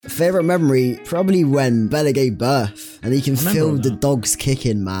Favorite memory, probably when Bella gave birth and you can feel the dogs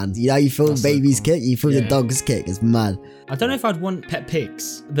kicking, man. You know, you feel babies kick, you feel the dogs kick. It's mad. I don't know if I'd want pet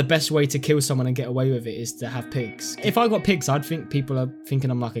pigs. The best way to kill someone and get away with it is to have pigs. If I got pigs, I'd think people are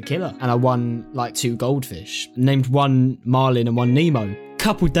thinking I'm like a killer. And I won like 2 goldfish. Named one Marlin and one Nemo.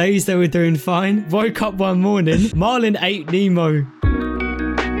 Couple days they were doing fine. Woke up one morning, Marlin ate Nemo.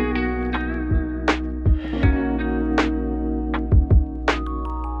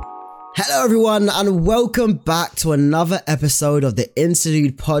 Hello everyone and welcome back to another episode of the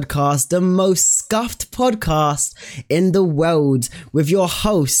Interlude Podcast, the most scuffed podcast in the world, with your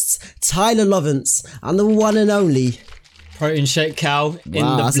hosts Tyler Lawrence and the one and only Protein Shake Cow in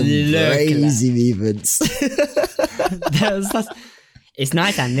that's some crazy movements. It's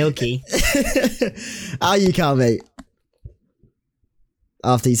nice and milky. How you Cal, mate?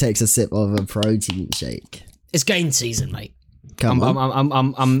 After he takes a sip of a protein shake. It's game season, mate.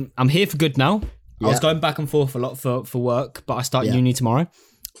 I'm here for good now. I was going back and forth a lot for work, but I start uni tomorrow.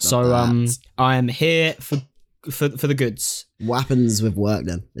 So I am here for the goods. What happens with work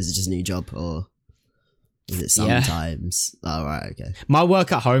then? Is it just a new job or is it sometimes? Oh right, okay. My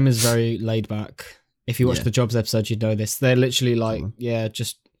work at home is very laid back. If you watch the jobs episode, you'd know this. They're literally like,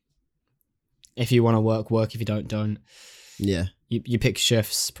 just if you want to work. If you don't. Yeah. You pick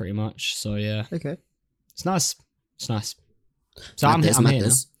shifts pretty much. So yeah. Okay. It's nice. So Madness, I'm here now.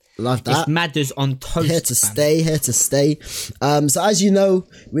 Love that. It's Madders on toast. Here to stay. So as you know,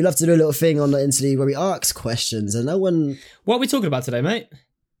 we love to do a little thing on the interlude where we ask questions and no one... What are we talking about today, mate?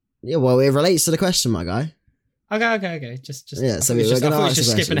 Yeah, well, it relates to the question, my guy. Okay. Just yeah, so we're going to ask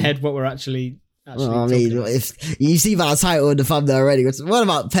just skipping ahead what we're actually well, I mean, if you see our title and the thumbnail already, what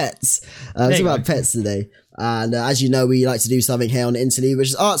about pets? It's about pets today. And as you know, we like to do something here on the interlude, which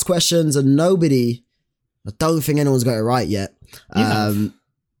is ask questions, and I don't think anyone's got it right yet. Oh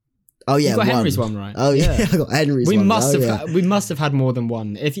yeah, you got Henry's one right. Oh yeah, I got Henry's one. We must have had more than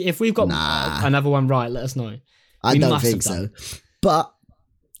one. If we've got another one right, let us know. I don't think so. But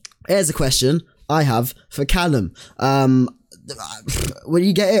here's a question I have for Calum. Will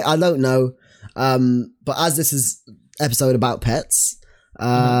you get it? I don't know. But as this is episode about pets,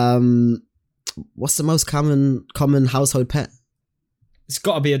 what's the most common household pet? It's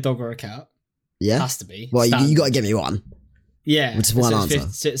got to be a dog or a cat. Yeah, has to be. Well, you got to give me one. Yeah, which is one answer.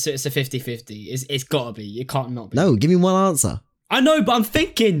 So it's a 50-50. It's got to be. It can't not be. No, give me one answer. I know, but I'm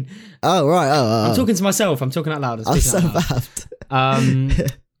thinking. Oh right. I'm talking to myself. I'm talking out loud. I'm so bad.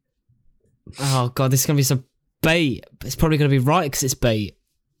 Oh god, this is gonna be some bait. It's probably gonna be right because it's bait.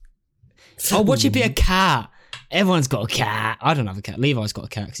 Oh, watch it be a cat. Everyone's got a cat. I don't have a cat. Levi's got a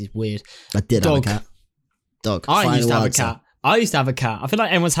cat because he's weird. I did have a cat. Dog. I used to have a cat. I I feel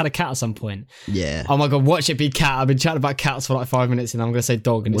like everyone's had a cat at some point. Yeah. Oh my god, watch it be cat. I've been chatting about cats for like 5 minutes and I'm going to say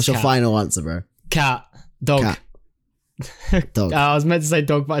dog. And what's your final answer, bro? Cat. Dog. Cat. Dog. I was meant to say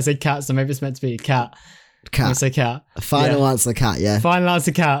dog, but I said cat, so maybe it's meant to be cat. Cat. I'm going to say cat. Final answer, cat, yeah. Final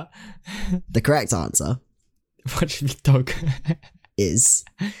answer, cat. The correct answer. Watch it be dog. Is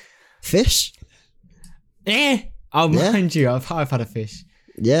fish. Mind you, I've had a fish.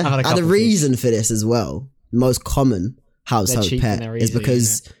 Yeah. I've had and the reason for this as well, most common household pet is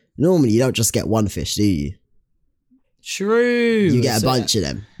because normally you don't just get one fish, do you? True. You get a bunch of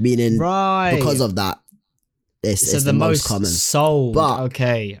them, meaning because of that, it's the most common. Sold. But,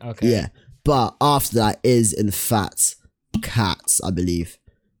 okay. Yeah, but after that is in fact cats, I believe.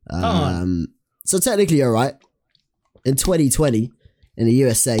 So technically you're right. In 2020, in the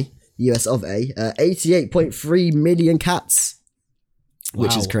US of A, 88.3 million cats.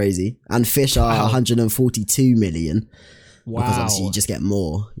 Which is crazy. And fish are 142 million. Wow. Because obviously you just get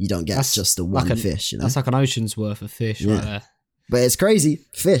more. You don't get just the one fish, you know? That's like an ocean's worth of fish right there. But it's crazy.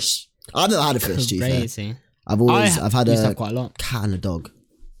 Fish. I've never had a fish, to be fair. I've had quite a lot. Cat and a dog.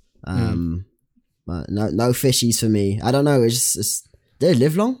 But no fishies for me. I don't know. It's just, they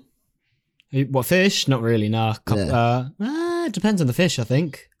live long? What, fish? Not really, no. It depends on the fish, I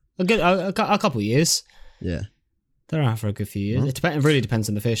think. A couple of years. Yeah. They're around for a good few years. It really depends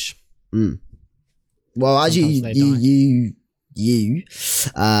on the fish. Well, as you, that's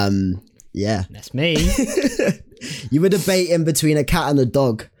me. You were debating between a cat and a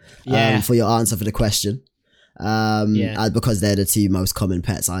dog, for your answer for the question. Because they're the two most common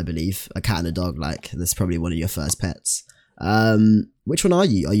pets, I believe. A cat and a dog, like that's probably one of your first pets. Which one are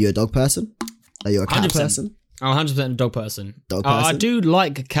you? Are you a dog person? Are you a cat 100%. Person? I'm 100% a dog person. I do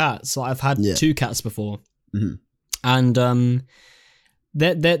like cats. I've had 2 cats before. Mm-hmm. And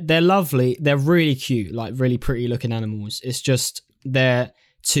they're lovely. They're really cute, like really pretty looking animals. It's just they're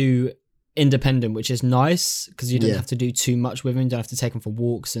too independent, which is nice because you don't have to do too much with them. You don't have to take them for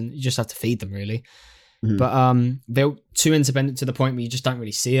walks, and you just have to feed them really. But they're too independent to the point where you just don't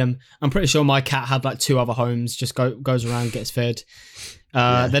really see them. I'm pretty sure my cat had like 2 other homes, just goes around, gets fed.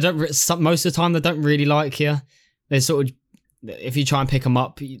 They don't most of the time they don't really like you. They sort of, if you try and pick them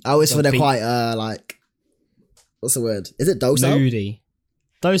up, I always feel they're quite like, what's the word? Is it docile? Moody.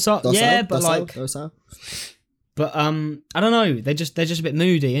 Docile? Yeah, but like docile. But I don't know. They're just a bit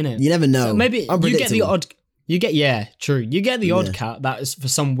moody, innit? You never know. So maybe you get the odd. You get true. You get the odd cat that is for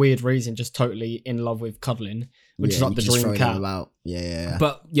some weird reason just totally in love with cuddling, which is like the dream cat. About. Yeah.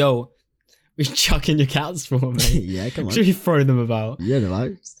 But yo, we chucking your cats for me. Yeah, come on. Should we throw them about? Yeah,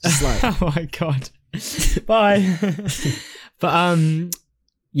 no, just like. Oh my god. Bye. But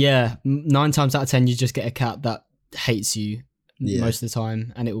yeah, 9 times out of 10 you just get a cat that hates you most of the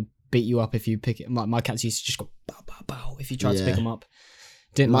time, and it will beat you up if you pick it. My cats used to just go bow bow bow if you tried to pick them up.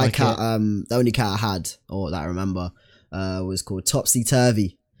 Didn't my like cat. it. The only cat I had, or that I remember, was called Topsy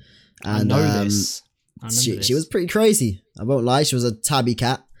Turvy. And I know this. She was pretty crazy. I won't lie. She was a tabby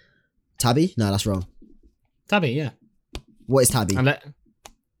cat. Tabby? No, that's wrong. Tabby, yeah. What is tabby?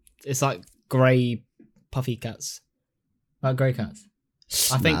 It's like grey puffy cats. Like grey cats.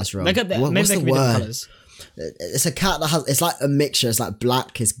 I think that's wrong. Maybe they could be different colours. It's a cat that has. It's like a mixture. It's like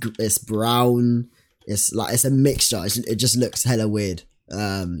black. It's brown. It's a mixture. It just looks hella weird.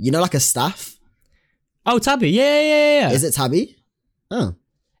 Like a staff. Oh, tabby. Yeah. Is it tabby? Oh.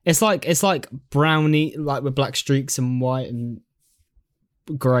 It's like browny, like with black streaks and white and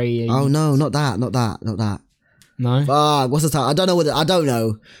grey. Oh no, not that. No. What's the type? I don't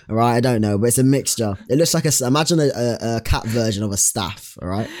know. All right, I don't know, but it's a mixture. It looks like imagine a cat version of a staff. All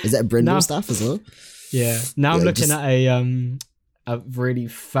right, is it a brindle staff as well? Yeah. Now I'm looking at a really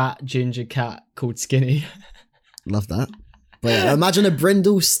fat ginger cat called Skinny. Love that. But yeah, imagine a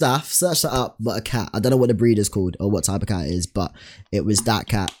brindle staff. Search that up, but a cat. I don't know what the breed is called or what type of cat it is, but it was that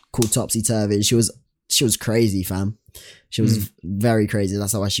cat called Topsy Turvy. She was crazy, fam. She was very crazy.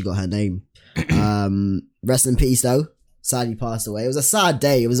 That's why she got her name. Rest in peace, though. Sadly passed away. It was a sad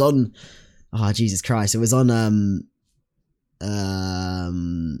day. It was on. Oh Jesus Christ! It was on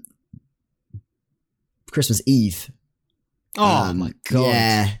Christmas Eve. Oh my god!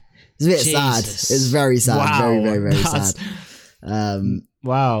 Yeah, it's a bit sad. It's very sad. Wow. Very, very, very sad.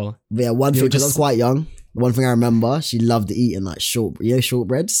 Wow. But yeah, one thing, because I was quite young, one thing I remember, she loved eating like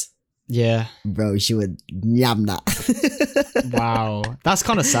shortbreads. Yeah. Bro, she would yam that. Wow. That's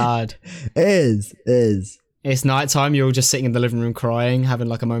kind of sad. It is. It's nighttime, you're all just sitting in the living room crying, having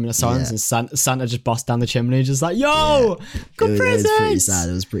like a moment of silence, and Santa just busts down the chimney, just like, yo, good presents!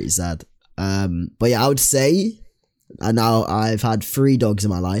 It was pretty sad. But yeah, I would say, and now I've had 3 dogs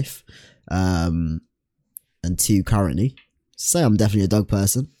in my life, and 2 currently. So I'm definitely a dog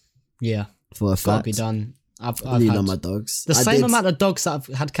person. Yeah. For a fact. Gotta be done. I've really had love my dogs. the same amount of dogs that I've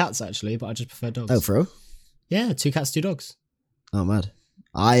had cats actually, but I just prefer dogs. Oh, for real? Yeah, 2 cats, 2 dogs. Oh, mad.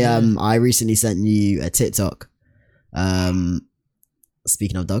 I recently sent you a TikTok.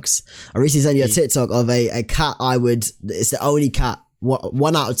 Speaking of dogs, I recently sent you a TikTok of a cat it's the only cat,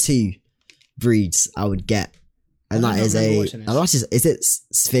 1 out of 2 breeds I would get. And that is is it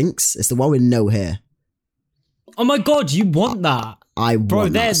Sphinx? It's the one with no hair. Oh my god, you want that? Bro,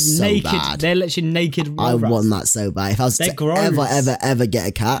 they're so naked. bad. They're literally naked. I want that so bad. If I was to ever get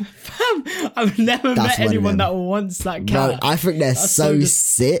a cat, I've never met anyone that wants that cat. Bro, I think they're so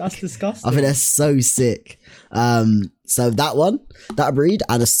sick. That's disgusting. I think they're so sick. So that breed,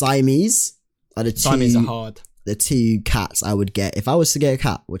 and a Siamese are the 2. Siamese are hard. The 2 cats I would get if I was to get a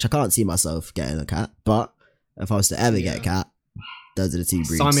cat, which I can't see myself getting a cat, but if I was to ever get a cat, those are the 2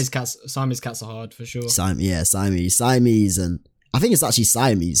 breeds. Siamese cats are hard for sure. Siamese, and I think it's actually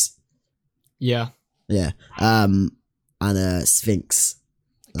Siamese. Yeah. Yeah. And a Sphinx.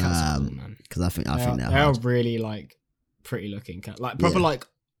 Cats are cool, man. Because I think they're hard. Really like pretty looking cats, like proper like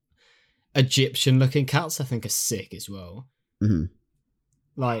Egyptian looking cats. I think are sick as well. Mm-hmm.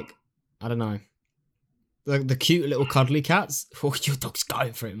 Like I don't know. The cute little cuddly cats. Oh, your dog's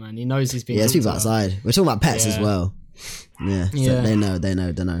going for it, man. He knows he's being. Yeah, it's people outside. We're talking about pets as well. Yeah, so they know.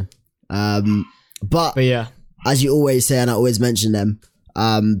 But yeah, as you always say, and I always mention them,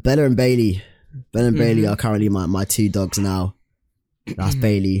 Bella and Bailey. Bella and Bailey are currently my 2 dogs now. That's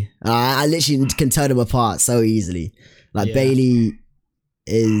Bailey. I literally can tell them apart so easily. Like Bailey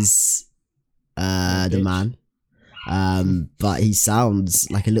is the man, but he sounds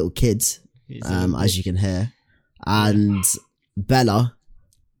like a little kid, as you can hear, and Bella,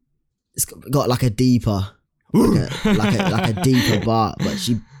 it's got like a deeper. like a deeper bark, but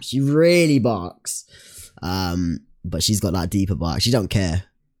she really barks. But she's got that deeper bark. She don't care.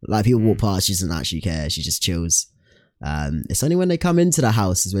 Like people walk past, she doesn't actually care. She just chills. It's only when they come into the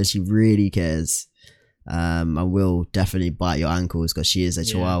house is when she really cares. And will definitely bite your ankles because she is a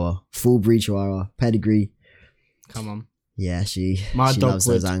Chihuahua, full breed Chihuahua, pedigree. Come on. Yeah, she loves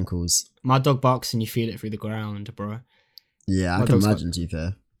those ankles. My dog barks and you feel it through the ground, bro. Yeah, I can imagine, to be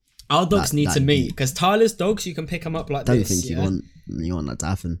fair. Our dogs need to meet because Tyler's dogs, you can pick them up like this. Don't think you want that to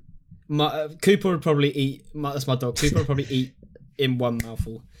happen. Cooper would probably eat. That's my dog. Cooper would probably eat in one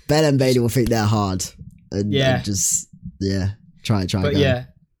mouthful. Ben and Bailey will think they're hard. And just try. But yeah,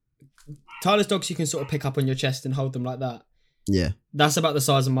 Tyler's dogs you can sort of pick up on your chest and hold them like that. Yeah, that's about the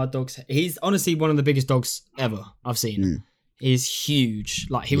size of my dog's. He's honestly one of the biggest dogs ever I've seen. He's huge.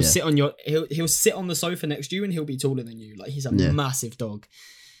 Like he'll sit on he'll sit on the sofa next to you and he'll be taller than you. Like he's a massive dog.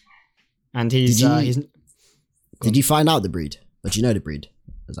 And Did you find out the breed? Or do you know the breed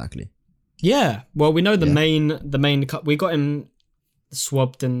exactly? Yeah. Well, we know the main. We got him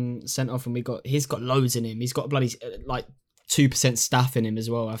swabbed and sent off, and he's got loads in him. He's got bloody like 2% staph in him as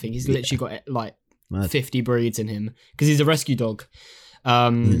well. I think he's literally got like 50 breeds in him because he's a rescue dog,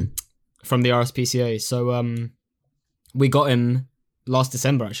 from the RSPCA. So we got him last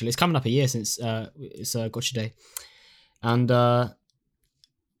December. Actually, it's coming up a year since it's Gotcha Day, and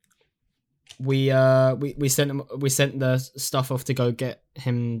we sent the stuff off to go get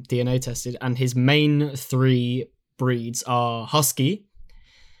him DNA tested, and his main 3 breeds are Husky,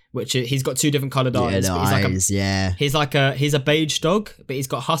 which he's got 2 different coloured eyes. He's a beige dog, but he's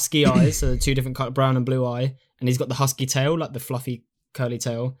got husky eyes, so 2 different colour, brown and blue eye, and he's got the husky tail, like the fluffy curly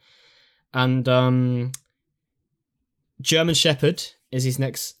tail, and German Shepherd is his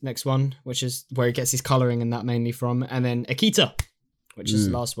next one, which is where he gets his colouring and that mainly from, and then Akita, which is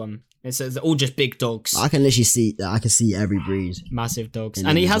the last one. It's all just big dogs. I can literally see every breed. Massive dogs.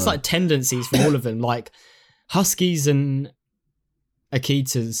 And he has like tendencies from all of them, like Huskies and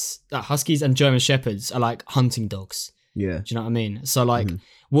Akitas, Huskies and German Shepherds are like hunting dogs. Yeah. Do you know what I mean? So like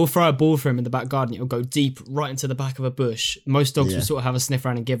we'll throw a ball for him in the back garden. It'll go deep right into the back of a bush. Most dogs will sort of have a sniff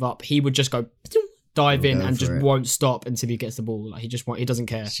around and give up. He would just go dive in and just won't stop until he gets the ball. Like he doesn't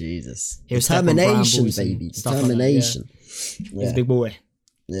care. Jesus. Determination, baby. Determination. Like he's a big boy.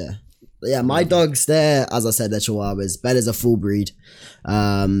 Yeah. But yeah, my dogs, as I said, they're Chihuahuas. Ben is a full breed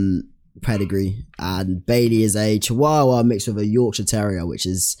pedigree, and Bailey is a Chihuahua mixed with a Yorkshire Terrier, which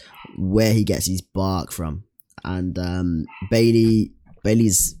is where he gets his bark from. And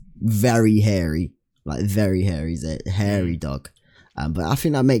Bailey's very hairy, like very hairy. He's a hairy dog, but I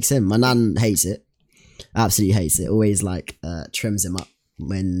think that makes him. My nan hates it, absolutely hates it. Always like trims him up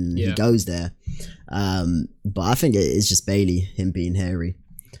when he goes there. But I think it's just Bailey, him being hairy.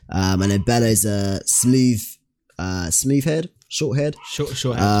 And then Bella's a smooth haired, short haired,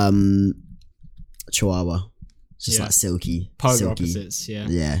 Chihuahua, just like silky, polar opposites,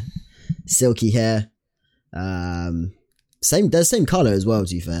 silky hair. Same color as well.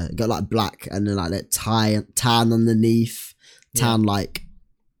 To be fair, got like black and then like that tan underneath, like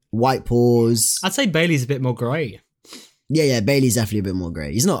white paws. I'd say Bailey's a bit more grey. Yeah, Bailey's definitely a bit more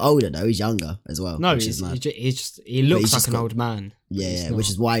grey. He's not older though; he's younger as well. No, he looks like an old man. Yeah, which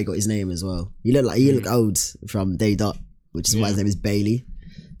is why he got his name as well. He looked old from day dot, which is why his name is Bailey,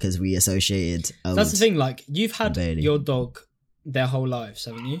 because we associated. That's the thing. Like you've had your dog their whole lives,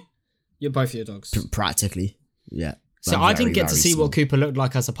 haven't you? You're both of your dogs. Practically, yeah. So I didn't get to see what Cooper looked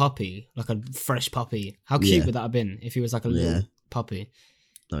like as a puppy, like a fresh puppy. How cute would that have been if he was like a little puppy?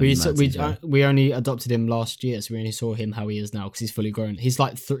 We only adopted him last year, so we only saw him how he is now because he's fully grown. He's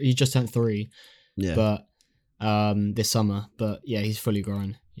like he just turned 3, but this summer. But yeah, he's fully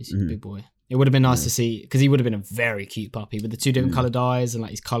grown. He's a big boy. It would have been nice to see because he would have been a very cute puppy with the 2 different coloured eyes and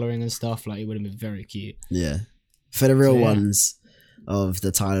like his colouring and stuff. Like he would have been very cute. Yeah, for the real ones of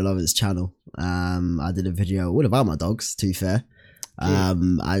the Tyler Lovers channel, I did a video all about my dogs. To be fair.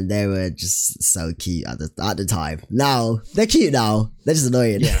 And they were just so cute at the time. Now they're cute. Now they're just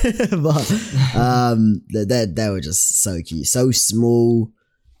annoying, but they were just so cute, so small.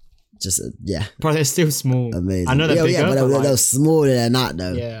 Just but they're still small. Amazing. I know they're bigger, but like, they're smaller than that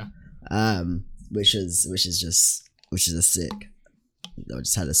though. Yeah. Which is a sick. I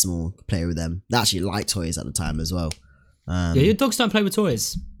just had a small play with them. They actually liked toys at the time as well. Your dogs don't play with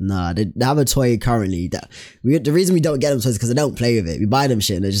toys. No, they have a toy currently. The reason we don't get them toys is because they don't play with it. We buy them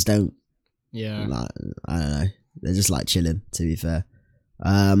shit and they just don't. Yeah. Like, I don't know. They're just like chilling, to be fair.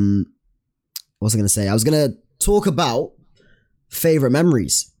 What was I going to say? I was going to talk about favourite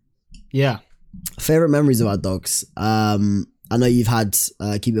memories. Yeah. Favourite memories of our dogs. I know you've had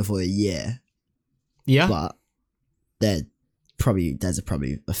Keeper for a year. Yeah. But there's probably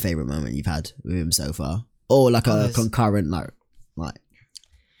a favourite moment you've had with him so far. Or like a concurrent, like.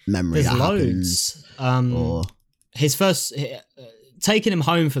 memory There's that loads. happens? Or His first taking him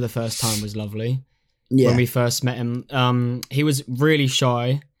home for the first time was lovely. yeah, When we first met him, he was really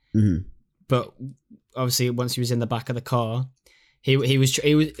shy, but obviously once he was in the back of the car, he was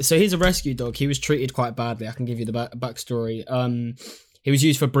so he's a rescue dog. He was treated quite badly. I can give you the backstory. He was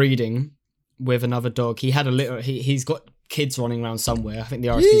used for breeding with another dog. He had a litter. He's got kids running around somewhere. I think the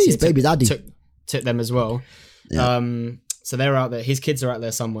RSPCA baby daddy took them as well. Yeah. So they're out there. His kids are out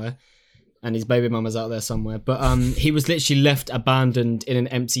there somewhere, and his baby mama's out there somewhere. But he was literally left abandoned in an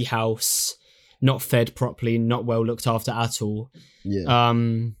empty house, not fed properly, not well looked after at all. Yeah.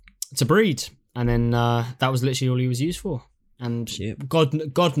 To breed, and then that was literally all he was used for. And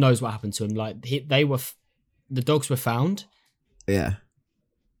God knows what happened to him. Like the dogs were found. Yeah.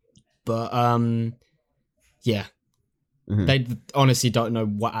 But yeah. They honestly don't know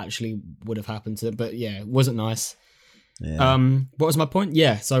what actually would have happened to them. But yeah, it wasn't nice. Yeah. What was my point?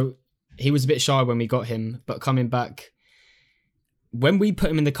 Yeah, so he was a bit shy when we got him, but coming back, when we put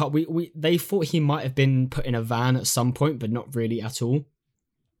him in the car, they thought he might have been put in a van at some point, but not really at all.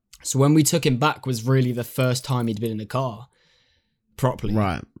 So when we took him back was really the first time he'd been in a car properly.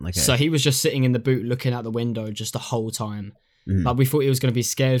 Right. Okay. So he was just sitting in the boot looking out the window just the whole time. Like we thought he was going to be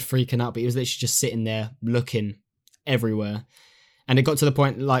scared, freaking out, but he was literally just sitting there looking everywhere. And it got to the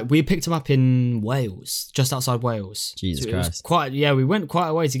point, like, we picked him up in Wales, just outside Wales. Jesus Christ. We went quite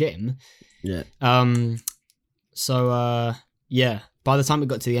a way to get him. Yeah. Yeah, by the time we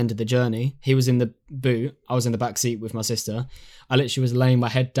got to the end of the journey, he was in the boot, I was in the back seat with my sister. I literally was laying my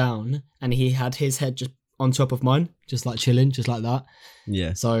head down, and he had his head just on top of mine, just like chilling, just like that.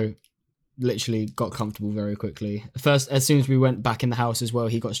 Yeah. So, literally got comfortable very quickly. First, as soon as we went back in the house as well,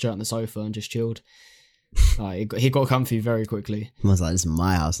 he got straight on the sofa and just chilled. He got comfy very quickly. I was like, this is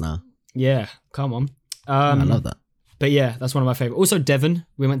my house now. Yeah, come on. I love that. But yeah, that's one of my favorite. Also, Devon.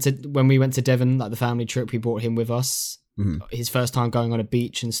 When we went to Devon, like the family trip, we brought him with us. His first time going on a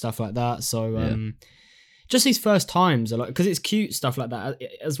beach and stuff like that. So, just his first times, because it's cute stuff like that.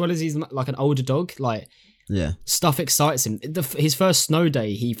 As well as he's like an older dog, like stuff excites him. His first snow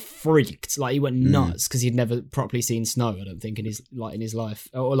day, he freaked, like he went nuts because he'd never properly seen snow. I don't think in his life,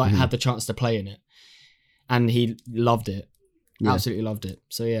 or like had the chance to play in it, and he loved it. Absolutely loved it.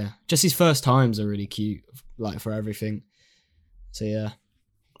 So yeah, just his first times are really cute, like for everything. So yeah,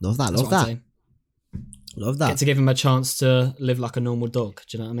 love that. Love that. Get to give him a chance to live like a normal dog.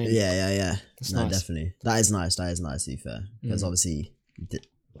 Do you know what I mean? Yeah. It's No, nice. definitely. That is nice. To be fair, because obviously,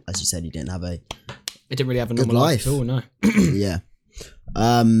 as you said, he didn't have It didn't really have a good normal life life at all. No. Yeah.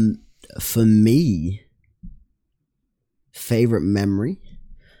 For me, favorite memory.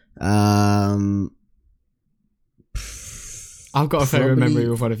 I've got a favourite memory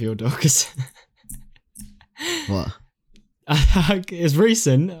with one of your dogs. What? It's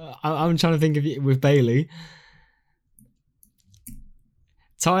recent. I'm trying to think of it with Bailey.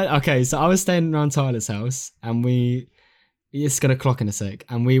 Okay, so I was staying around Tyler's house, and it's going to clock in a sec,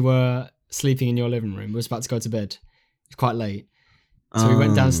 and we were sleeping in your living room. We was about to go to bed. It's quite late. So we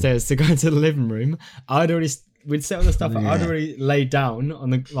went downstairs to go into the living room. We'd set all the stuff up. I'd already laid down on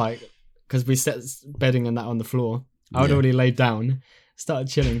the, because we set bedding and that on the floor. I'd already laid down, started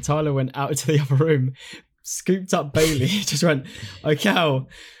chilling. Tyler went out to the other room, scooped up Bailey, just went, "Oh, cow,"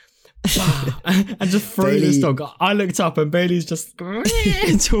 and just threw this dog. I looked up and Bailey's just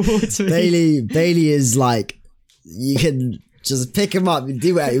towards me. Bailey is like, you can just pick him up and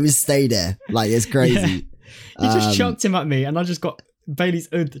do it. He would stay there. Like, it's crazy. Yeah. He just chucked him at me, and I just got Bailey's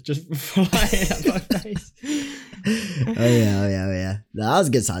hood just flying at my face. Oh yeah. No, that was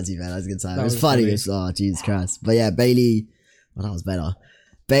a good time, man. That was a good time. It was funny. Oh, Jesus Christ. But yeah, Bailey. Well, that was better.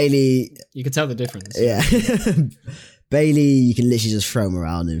 Bailey. You could tell the difference. Yeah. Bailey, you can literally just throw him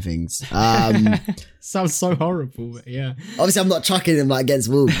around and things. Sounds so horrible, but yeah. Obviously, I'm not chucking him like against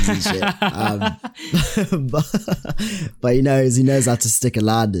wolves and shit. But he knows how to stick a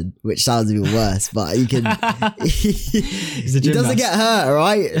landing, which sounds even worse. But he can. He doesn't get hurt, all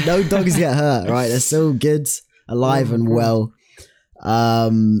right? No dogs get hurt, all right? They're still good, alive and well.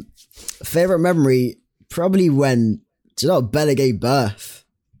 Favorite memory, probably when, do you know, Bella gave birth.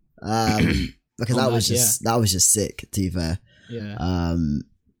 Because that was just sick, to be fair. Yeah.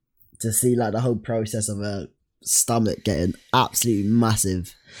 To see like the whole process of her stomach getting absolutely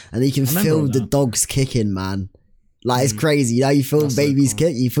massive, and you can feel the dogs kicking, man. Like, it's crazy. You know, you feel babies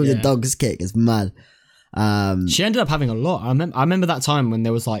kick, you feel the dogs kick. It's mad. She ended up having a lot. I remember that time when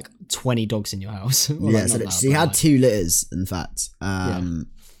there was like 20 dogs in your house. Yeah, so she had 2 litters, in fact.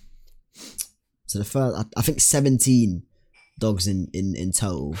 So the first, I think 17 dogs in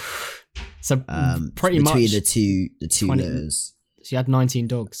total. So pretty between much the two litters. So you had 19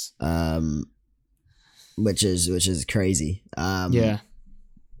 dogs. Which is crazy. Yeah.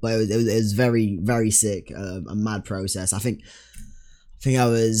 But it was very, very sick. A mad process. I think I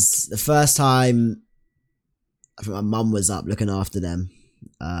was the first time. I think my mum was up looking after them.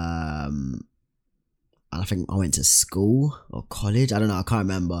 And I think I went to school or college. I don't know. I can't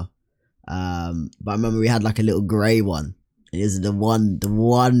remember. But I remember we had like a little grey one. It was the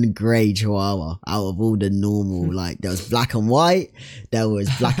one grey chihuahua out of all the normal, like there was black and white, there was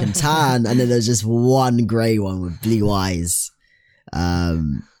black and tan, and then there's just one grey one with blue eyes.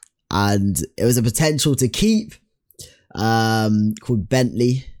 And it was a potential to keep, called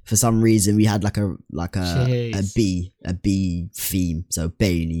Bentley. For some reason we had like a bee theme. So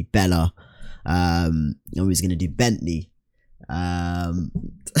Bailey, Bella, and we was going to do Bentley. But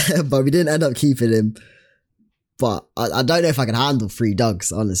we didn't end up keeping him. But I don't know if I can handle 3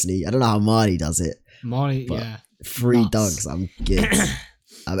 dogs, honestly. I don't know how Marley does it. Marley, yeah. 3 dogs, I'm good.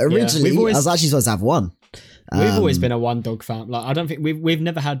 Originally, I was actually supposed to have 1. We've always been a 1 dog fam. Like, I don't think we've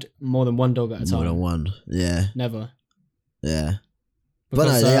never had more than 1 dog at a time. More than 1, yeah. Never. Yeah.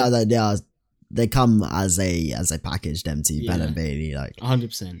 Because, but no, they come as a package, them two, Bella and Bailey. Like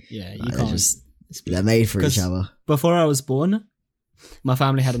 100%. Yeah, you can't. They're made for each other. Before I was born, my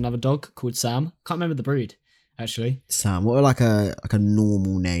family had another dog called Sam. Can't remember the breed. Actually, Sam. What like a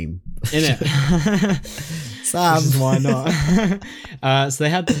normal name? In it, Sam. Why not? So they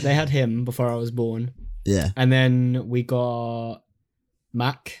had him before I was born. Yeah. And then we got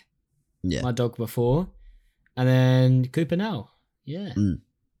Mac, my dog before, and then Cooper now. Yeah. So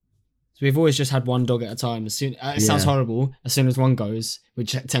we've always just had 1 dog at a time. As soon it sounds horrible. As soon as one goes, we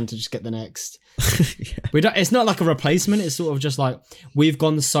tend to just get the next. We don't. It's not like a replacement. It's sort of just like we've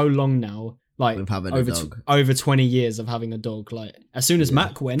gone so long now. Like over 20 years of having a dog. Like as soon as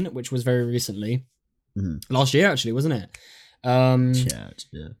Mac went, which was very recently, last year actually, wasn't it?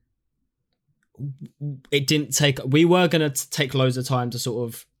 It didn't take. We were gonna take loads of time to sort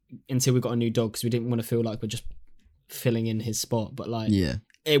of until we got a new dog because we didn't want to feel like we're just filling in his spot. But like,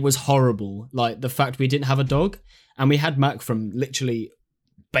 it was horrible. Like the fact we didn't have a dog and we had Mac from literally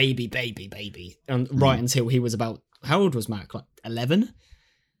baby, and right until he was about. How old was Mac? Like 11.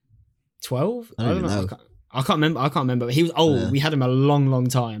 12? I don't know. I can't remember. But he was old. We had him a long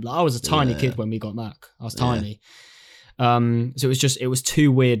time. Like I was a tiny kid when we got Mac. I was tiny. So it was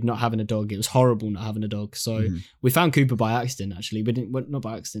too weird not having a dog. It was horrible not having a dog. So we found Cooper by accident. Actually, not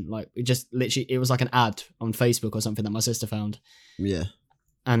by accident. Like we just literally, it was like an ad on Facebook or something that my sister found. Yeah.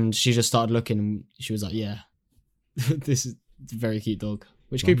 And she just started looking, and she was like, "Yeah, this is a very cute dog."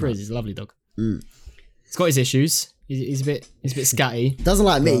 Which Cooper is. He's a lovely dog. He's got his issues. He's a bit scatty. Doesn't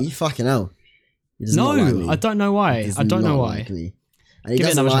like me. Fucking hell. No, like I don't know why. I don't know why. Like me. And he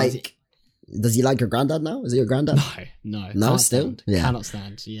doesn't like. Does he like your granddad now? Is he your granddad? No. Still, cannot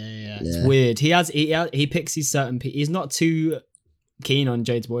stand. Yeah. It's weird. He picks his certain. He's not too keen on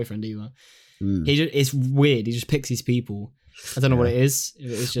Jade's boyfriend either. It's weird. He just picks his people. I don't know what it is.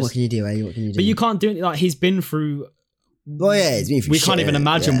 It's just. What can you do, eh? What can you do? But you can't do it. Like he's been through. Well, yeah, he's been through. We can't even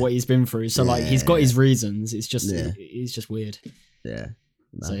imagine what he's been through. So like, he's got his reasons. It's just, he's just weird. Yeah.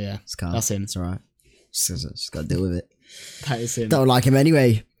 No, so yeah, that's him. It's alright. Just gotta deal with it. That is him. Don't like him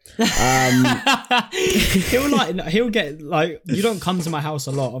anyway. He'll get like, you don't come to my house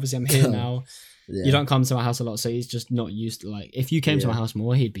a lot. Obviously, I'm here now. Yeah. You don't come to my house a lot, so he's just not used to like. If you came to my house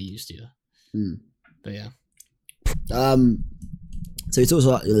more, he'd be used to you. But yeah. So we talked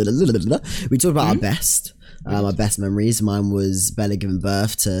about our best. My best memories. Mine was Bella giving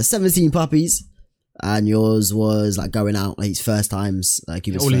birth to 17 puppies, and yours was like going out, like his first times, like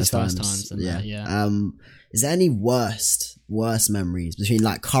all his first times. Is there any worst memories between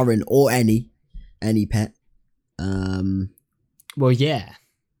like current or any pet? Well, yeah.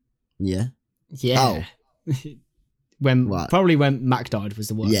 Oh. Probably when Mac died was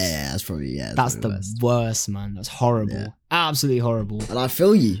the worst. Yeah, that's probably That's the worst, man. That's horrible. Absolutely horrible. And I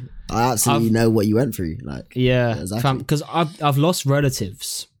feel you. I absolutely know what you went through. Like, exactly. Because I've lost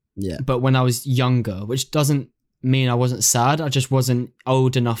relatives. Yeah. But when I was younger, which doesn't mean I wasn't sad. I just wasn't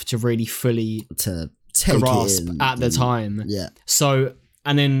old enough to really fully to take grasp at the time. Yeah. So,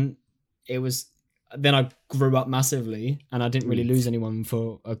 and then then I grew up massively, and I didn't really lose anyone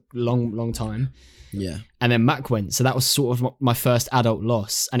for a long time. Yeah. And then Mac went. So that was sort of my first adult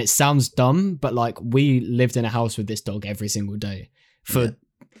loss. And it sounds dumb, but like we lived in a house with this dog every single day for,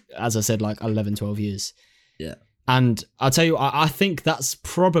 as I said, like 11, 12 years. Yeah. And I'll tell you, I think that's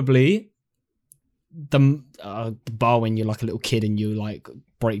probably the bar when you're like a little kid and you like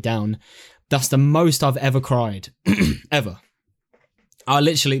break down. That's the most I've ever cried. Ever. I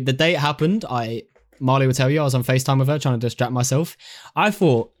literally, the day it happened, I Marley will tell you, I was on FaceTime with her trying to distract myself. I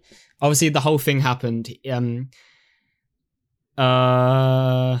thought, obviously, the whole thing happened. He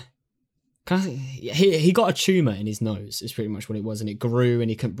got a tumor in his nose, is pretty much what it was, and it grew and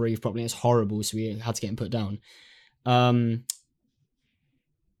he couldn't breathe properly. It's horrible, so we had to get him put down. And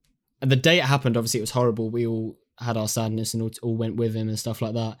the day it happened, obviously it was horrible. We all had our sadness and all went with him and stuff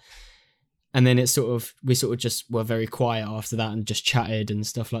like that. And then we sort of just were very quiet after that and just chatted and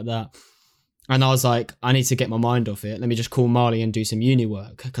stuff like that. And I was like, I need to get my mind off it. Let me just call Marley and do some uni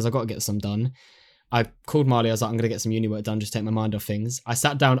work because I got to get some done. I called Marley. I was like, I'm going to get some uni work done, just take my mind off things. I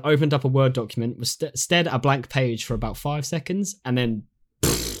sat down, opened up a Word document, was stared at a blank page for about 5 seconds, and then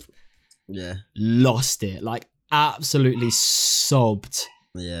lost it. Like, absolutely sobbed.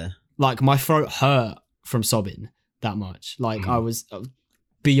 Yeah. Like, my throat hurt from sobbing that much. Like, I was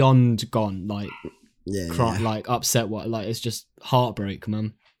beyond gone. Like, like upset. Like, it's just heartbreak,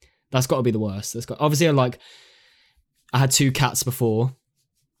 man. That's got to be the worst. Obviously, I had 2 cats before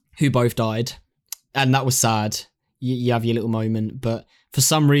who both died. And that was sad. You have your little moment. But for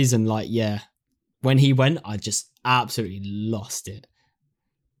some reason, like, when he went, I just absolutely lost it.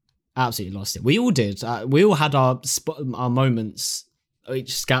 Absolutely lost it. We all did. We all had our moments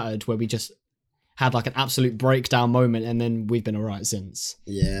each scattered where we just had like an absolute breakdown moment, and then we've been all right since.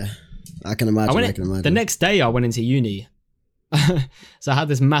 Yeah, I can imagine. The next day I went into uni. So I had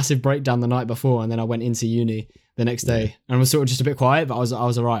this massive breakdown the night before, and then I went into uni the next day and was sort of just a bit quiet, but I was all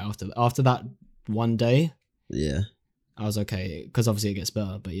right after that one day. Yeah, I was okay because obviously it gets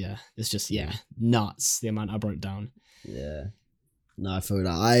better, but it's just nuts the amount I broke down. Yeah, no, I feel that.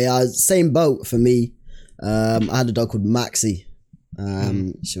 I same boat for me. I had a dog called Maxie.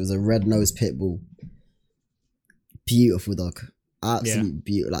 She was a red-nosed pit bull. Beautiful dog, absolutely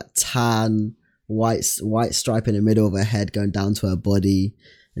beautiful, like tan, white stripe in the middle of her head going down to her body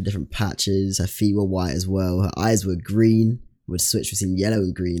in different patches. Her feet were white as well. Her eyes were green, would switch between yellow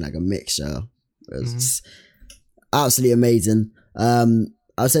and green, like a mixture. It was just absolutely amazing.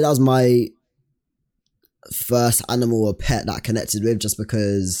 I'd say that was my first animal or pet that I connected with, just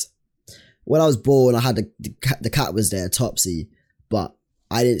because when I was born, I had the cat was there, Topsy, but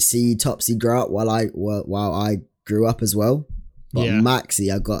I didn't see Topsy grow up while I grew up as well. But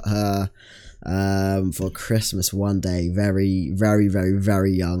Maxie, I got her for Christmas one day, very, very, very,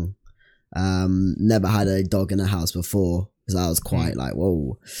 very young. Never had a dog in the house before, because I was quite like,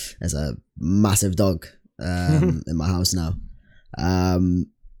 whoa, there's a massive dog in my house now.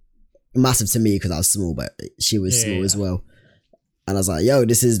 Massive to me because I was small, but she was small as well. And I was like, yo,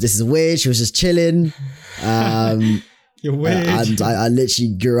 this is weird. She was just chilling. You're weird. And I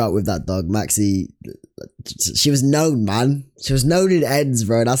literally grew up with that dog, Maxie. She was known, man. She was known in ends,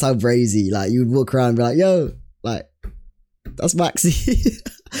 bro. That's how brazy. Like, you would walk around and be like, yo, like, that's Maxie.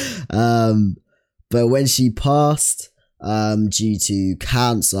 But when she passed, due to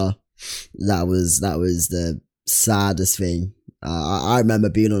cancer, that was the saddest thing. I remember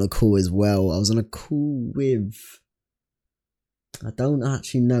being on a call as well. I was on a call with, I don't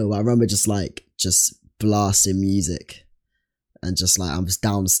actually know, but I remember just blasting music, and just like, I was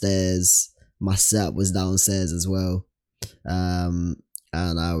downstairs. My setup was downstairs as well. And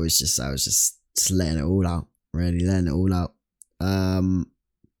I was just letting it all out, really letting it all out.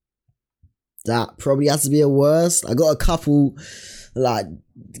 That probably has to be a worst. I got a couple like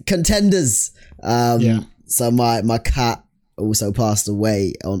contenders. So my cat also passed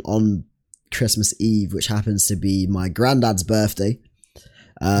away on Christmas Eve, which happens to be my granddad's birthday.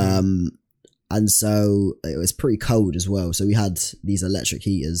 And so it was pretty cold as well. So we had these electric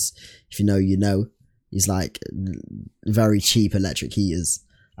heaters. If you know, you know. These like very cheap electric heaters.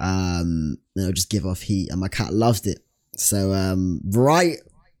 They'll just give off heat, and my cat loved it. So right,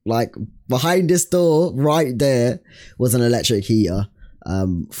 like behind this door, right there was an electric heater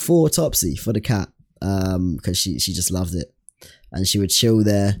for Topsy, for the cat, because she just loved it, and she would chill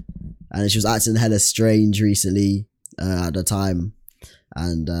there. And she was acting hella strange recently at the time,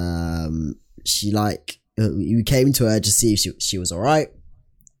 and she we came to her to see if she was all right.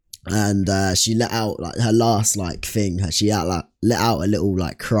 And she let out like her last like thing. She let out a little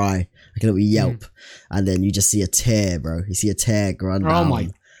like cry, like a little yelp, and then you just see a tear, bro. You see a tear run down my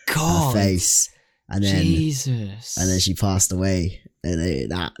God. her face, and then Jesus, and then she passed away. And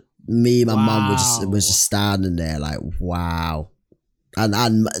my mum was just standing there like, wow. And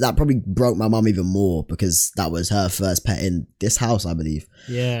that probably broke my mum even more, because that was her first pet in this house, I believe.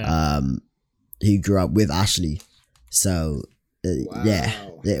 Yeah. Who grew up with Ashley, so. It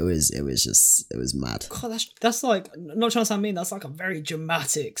was mad. God, that's like, not trying to sound mean, that's like a very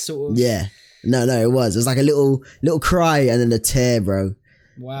dramatic sort of. Yeah, no, it was like a little cry and then a tear, bro.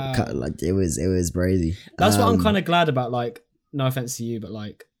 Wow. Like it was crazy. That's what I'm kind of glad about. Like, no offense to you, but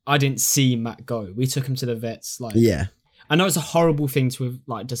like, I didn't see Matt go. We took him to the vets. Like, yeah. I know it's a horrible thing to have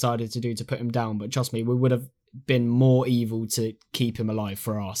like decided to do, to put him down, but trust me, we would have been more evil to keep him alive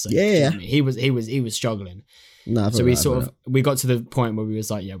for our sake. Yeah, Do you know yeah. what I mean? He was struggling. No, So we got to the point where we was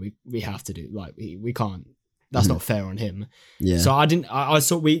like, yeah, we have to do, like, we can't. That's not fair on him. Yeah. So I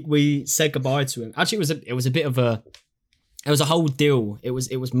thought we said goodbye to him. Actually, it was a whole deal. It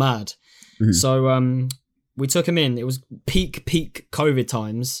was mad. Mm-hmm. So we took him in. It was peak COVID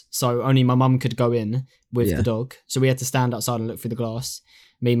times, so only my mum could go in with the dog. So we had to stand outside and look through the glass.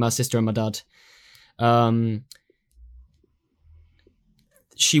 Me, my sister, and my dad.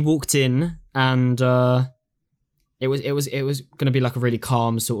 She walked in, and it was going to be like a really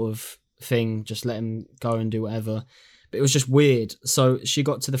calm sort of thing, just let him go and do whatever. But it was just weird. So she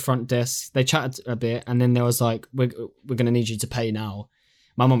got to the front desk. They chatted a bit, and then there was like, we're going to need you to pay now.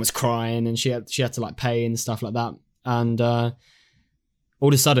 My mum was crying, and she had to like pay and stuff like that. And all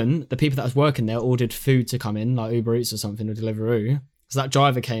of a sudden, the people that was working there ordered food to come in, like Uber Eats or something, or Deliveroo. So that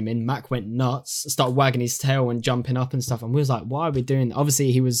driver came in, Mac went nuts, started wagging his tail and jumping up and stuff. And we was like, why are we doing that?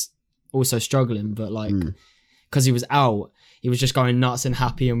 Obviously, he was also struggling, but like, because he was out, he was just going nuts and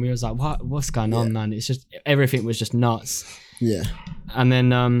happy. And we was like, what's going on, man? It's just, everything was just nuts. Yeah. And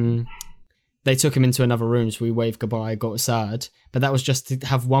then they took him into another room, so we waved goodbye, got sad. But that was just to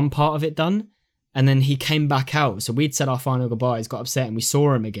have one part of it done. And then he came back out. So we'd said our final goodbyes, got upset, and we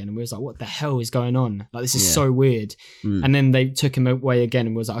saw him again. And we was like, what the hell is going on? Like, this is so weird. And then they took him away again,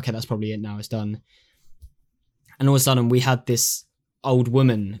 and we was like, okay, that's probably it now, it's done. And all of a sudden, we had this old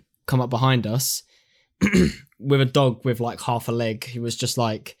woman come up behind us with a dog with like half a leg. He was just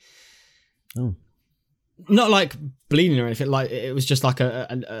like, not like bleeding or anything. Like, it was just like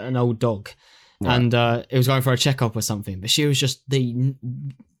an old dog. Right. And it was going for a checkup or something. But she was just the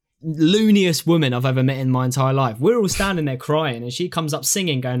looniest woman I've ever met in my entire life. We're all standing there crying, and she comes up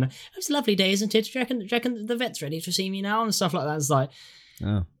singing, going, "It's a lovely day, isn't it? Do you reckon the vet's ready to see me now?" and stuff like that. It's like,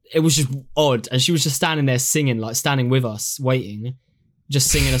 it was just odd. And she was just standing there singing, like standing with us, waiting, just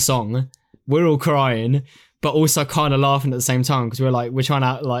singing a song. We're all crying, but also kind of laughing at the same time, because we're trying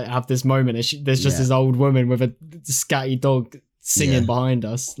to like have this moment. And there's just this old woman with a scatty dog singing behind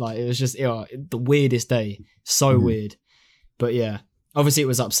us. Like, it was just the weirdest day. So weird. But yeah. Obviously, it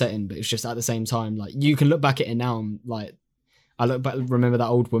was upsetting, but it's just at the same time, like, you can look back at it now, and like, I look back, remember that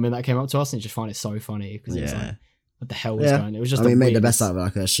old woman that came up to us, and just find it so funny, because it was like, what the hell was going? It was just, made the best out of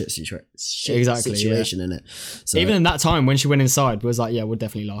like a shit situation in it. So, even in that time when she went inside, we was like, yeah, we'll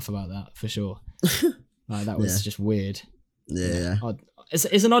definitely laugh about that for sure. Like, that was just weird. Yeah.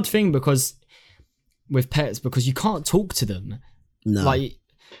 It's an odd thing because with pets, because you can't talk to them. No. Like,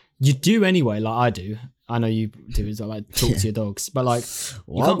 you do anyway, like I do. I know you do, is like talk to your dogs, but like,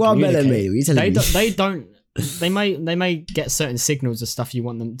 you can't communicate. They may get certain signals of stuff you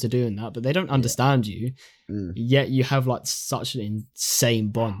want them to do and that, but they don't understand you. Yet you have like such an insane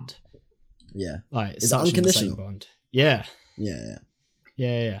bond. Yeah, like it's such an insane bond. Yeah.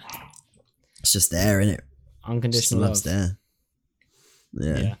 It's just there, isn't it? Unconditional love. There.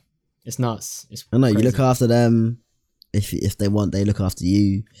 Yeah, it's nuts. I know, you look after them. If they want, they look after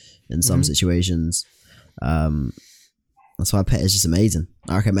you in some situations. That's why a pet is just amazing.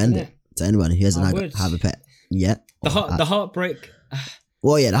 I recommend it to anyone who hasn't have a pet yet. The heartbreak.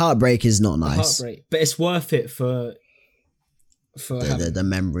 Well, yeah, the heartbreak is not nice. But it's worth it for the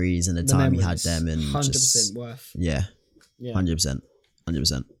memories and the time you had them, and 100% worth. Yeah, 100%.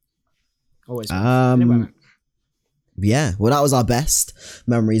 Always. Anyway. Yeah, well, that was our best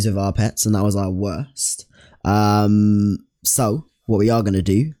memories of our pets, and that was our worst. So what we are going to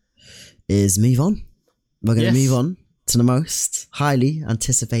do is move on. We're going to move on to the most highly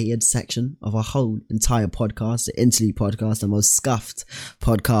anticipated section of our whole entire podcast, the Interlude podcast, the most scuffed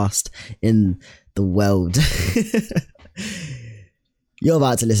podcast in the world. You're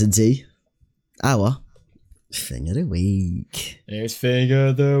about to listen to our Thing of the Week. It's Thing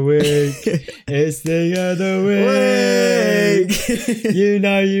of the Week. It's Thing of the Week. You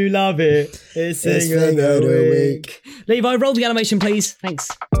know you love it. It's Thing of the Week. Levi, roll the animation, please. Thanks.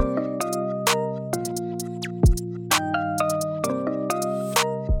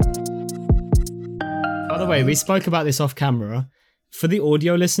 By the way, we spoke about this off camera. For the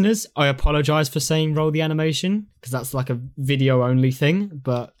audio listeners, I apologize for saying roll the animation, because that's like a video only thing,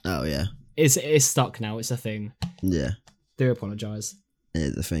 but it's stuck now. It's a thing. Yeah. Do apologize. It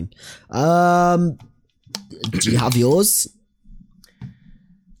is a thing. Do you have yours?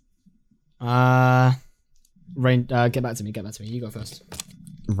 Get back to me. You go first.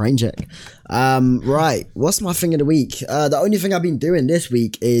 Rain check. Right. What's my thing of the week? The only thing I've been doing this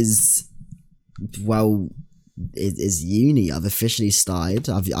week is uni. I've officially started.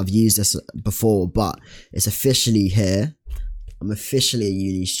 I've used this before, but it's officially here. I'm officially a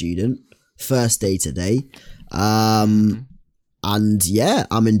uni student. First day today. And yeah,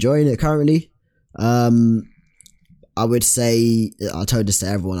 I'm enjoying it currently. I would say, I told this to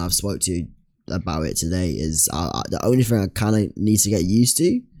everyone I've spoke to about it today, is the only thing I kind of need to get used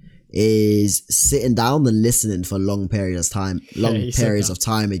to is sitting down and listening for long periods of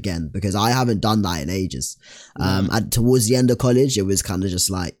time again, because I haven't done that in ages. And towards the end of college, it was kind of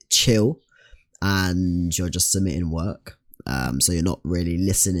just like chill and you're just submitting work. So you're not really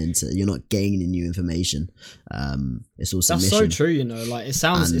you're not gaining new information. It's all submission. That's so true, you know, like it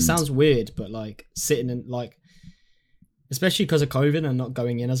sounds weird, but like sitting in, like, especially because of COVID and not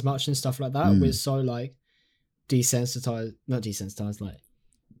going in as much and stuff like that, we're so like not desensitized, like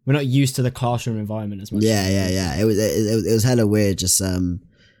we're not used to the classroom environment as much. Yeah. It was hella weird, just and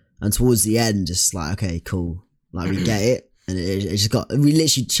towards the end, just like, okay, cool, like we get it, and it just we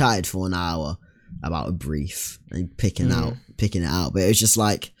literally chatted for an hour about a brief and picking it out, but it was just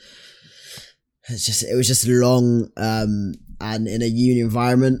like it was just long, and in a uni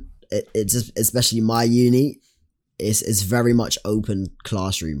environment, it's just, especially my uni, it's very much open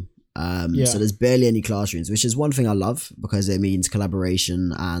classroom. So there's barely any classrooms, which is one thing I love, because it means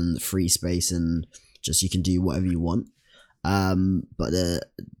collaboration and free space, and just you can do whatever you want. But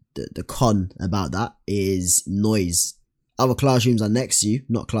the con about that is noise. Other classrooms are next to you,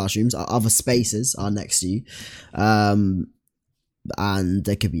 not classrooms, other spaces are next to you, and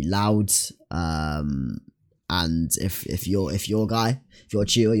they could be loud. And if your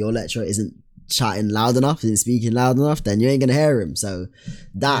tutor, your lecturer isn't chatting loud enough, isn't speaking loud enough, then you ain't gonna hear him. So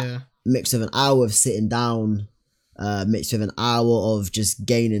that mixed with an hour of sitting down, mixed with an hour of just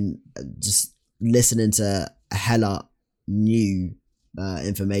listening to hella new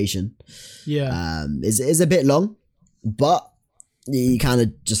information, is a bit long, but you kind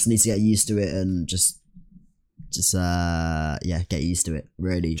of just need to get used to it and just get used to it,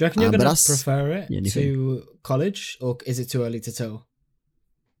 really. Do you reckon you're gonna prefer it to college, or is it too early to tell?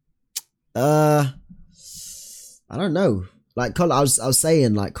 I don't know. Like I was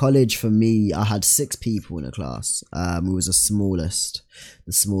saying, like college for me, I had 6 people in a class. It was the smallest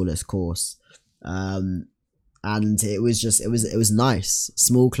course. And it was nice.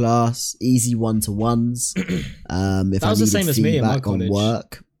 Small class, easy 1-to-1s. If that was the same as me in my college. On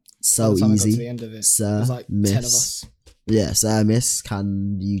work, so easy. I got to the end of it, Sir, there was like miss. 10 of us. Yeah, sir, miss,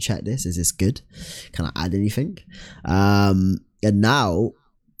 can you check this? Is this good? Can I add anything? And now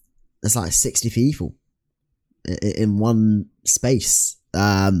there's like 60 people in one space.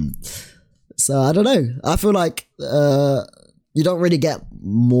 So I don't know. I feel like you don't really get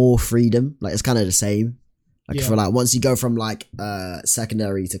more freedom. Like it's kind of the same. Like I feel like once you go from like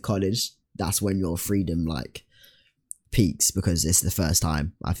secondary to college, that's when your freedom like peaks, because it's the first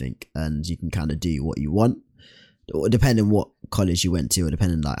time, I think, and you can kind of do what you want, or depending what college you went to, or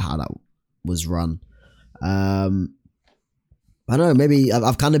depending like how that was run. I don't know, maybe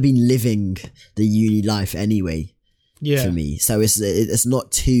I've kind of been living the uni life anyway, for me. So it's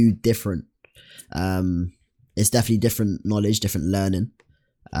not too different. It's definitely different knowledge, different learning,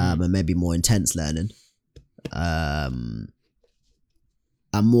 and maybe more intense learning. I'm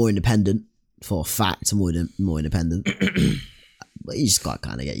more independent, for a fact. More independent. But you just got to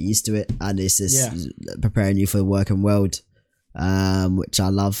kind of get used to it, and it's just preparing you for the working world, which I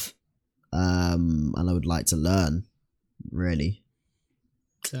love, and I would like to learn, really.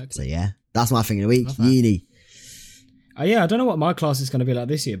 Exactly. So yeah, that's my thing of the week. Uni. I don't know what my class is going to be like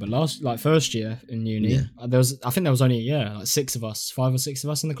this year, but first year in uni, I think there was only 5 or 6 of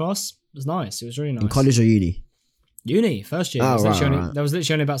us in the class. It was nice. It was really nice. In college or uni? Uni, first year. Right. There was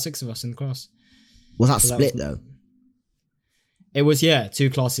literally only about 6 of us in the class. Was that split though? It was 2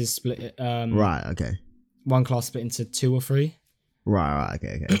 classes split. Right. Okay. One class split into 2 or 3. Right.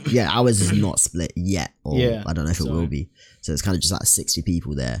 Okay. Yeah, ours is not split yet, or I don't know if it will be. So it's kind of just like 60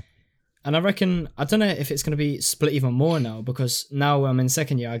 people there. And I don't know if it's going to be split even more now, because now I'm in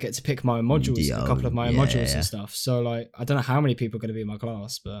second year, I get to pick my own modules, a couple of my own modules and stuff. So like, I don't know how many people are going to be in my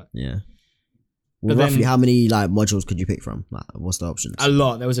class, but Well, roughly, how many like modules could you pick from? Like, what's the options? A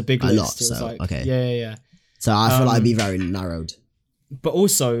lot. There was a big list. Lot, it was so, like, okay. Yeah. So I feel like it'd be very narrowed. But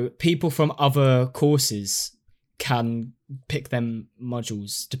also, people from other courses can pick them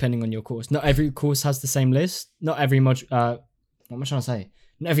modules depending on your course. Not every course has the same list. Not every module. What am I trying to say?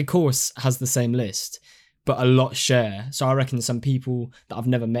 Not every course has the same list, but a lot share. So I reckon some people that I've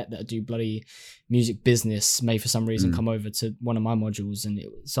never met that do bloody music business may for some reason come over to one of my modules, and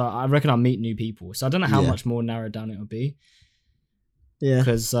so I reckon I'll meet new people. So I don't know how much more narrowed down it'll be. Yeah,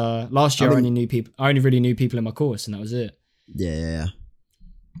 because last year I only really knew people in my course, and that was it. Yeah.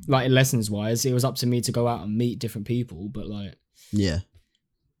 Like lessons wise, it was up to me to go out and meet different people, but like, yeah,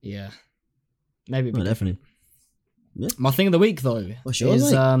 maybe definitely. Yeah. My thing of the week though is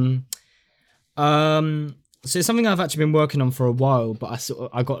so it's something I've actually been working on for a while, but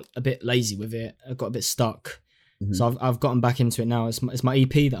I got a bit lazy with it. I got a bit stuck, so I've gotten back into it now. It's my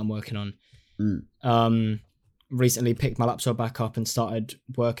EP that I'm working on. Recently picked my laptop back up and started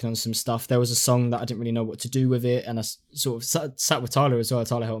working on some stuff. There was a song that I didn't really know what to do with it, and I sort of sat with Tyler as well.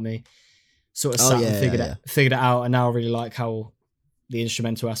 Tyler helped me. Sort of sat and figured it out, and now I really like how the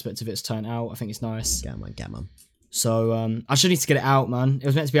instrumental aspect of it's turned out. I think it's nice. Get man. So I should need to get it out, man. It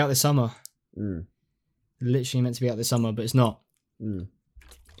was meant to be out this summer. Literally meant to be out this summer, but it's not.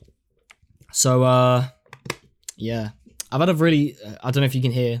 So yeah, I've had a really I don't know if you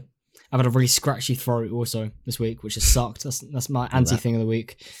can hear. I've had a really scratchy throat also this week, which has sucked. That's my anti-thing of the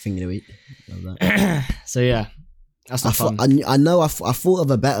week. Thing of the week. Love that. So yeah, that's not fun. I know I thought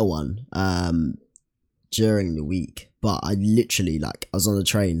of a better one during the week, but I literally, I was on the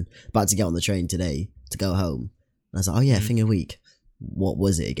train, about to get on the train today to go home. And I was like, oh yeah, thing of the week. What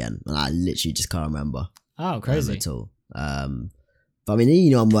was it again? And I literally just can't remember. Oh, crazy. At all. But I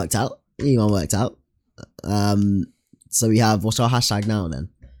mean, I'm worked out. So we have, what's our hashtag now then?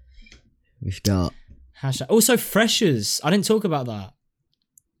 We've got hashtag. Also, freshers. I didn't talk about that.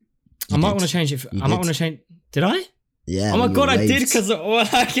 I might want to change it. I might want to change. Did I? Yeah. Oh my god, I did, because when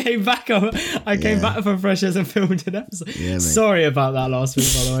I came back, I came back for freshers and filmed an episode. Yeah, sorry about that last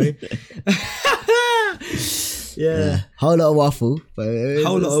week, by the way. Yeah. Whole lot of waffle.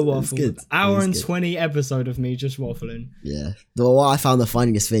 Whole lot of waffle. Good. Hour and 20 episode of me just waffling. Yeah. What I found the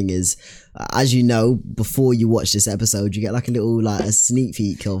funniest thing is, as you know, before you watch this episode, you get a little a sneak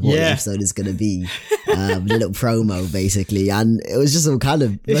peek of what the episode is going to be. A little promo basically, and it was just all kind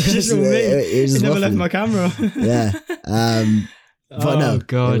of. It's just all me. It never left my camera. Yeah. But no,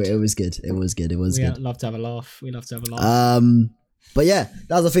 God. It was good. It was good. We love to have a laugh. We love to have a laugh. But yeah,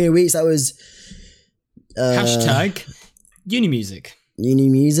 that was the thing of weeks. That was. Hashtag uni music.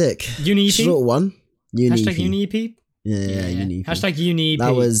 Uni EP. Short one. Hashtag uni EP. Yeah, uni EP. Hashtag uni EP.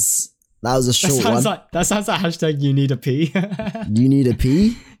 That was a short one. That sounds like hashtag you need a P. You need a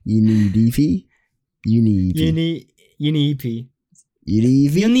P. You need EP. Uni EP. Uni EP. Uni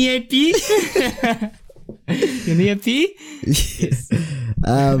EP. Uni EP. Uni EP. Yes.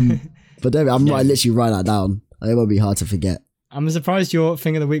 But David, I literally write that down. It won't be hard to forget. I'm surprised your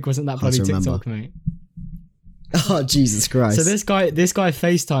thing of the week wasn't that bloody TikTok, mate. Oh, Jesus Christ. So this guy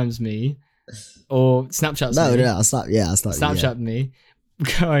FaceTimes me or Snapchats me. No, Snapchat me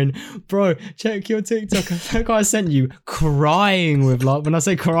going, bro, check your TikTok. That guy sent you crying with laughter. When I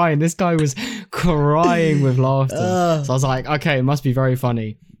say crying, this guy was crying with laughter. So I was like, okay, it must be very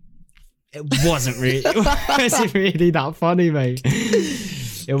funny. It wasn't really that funny, mate.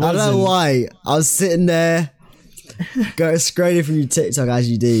 It wasn't. I don't know why. I was sitting there scrolling through TikTok as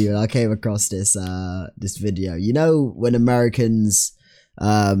you do, and I came across this video. You know when Americans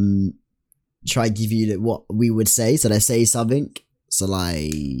try to give you what we would say, so they say something, so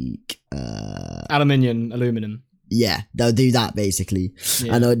aluminum. Yeah, they'll do that basically,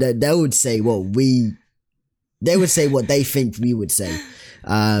 and they would say what they think we would say.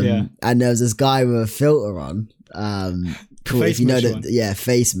 And there was this guy with a filter on. Cool. If you know that,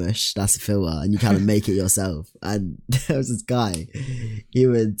 face mush, that's a filter, and you kind of make it yourself. And there was this guy, he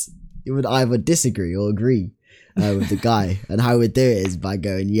would either disagree or agree with the guy, and how he would do it is by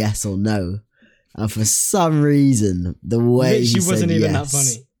going yes or no. And for some reason, the way he wasn't even that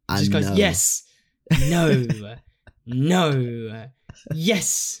funny. He just goes yes, no, no,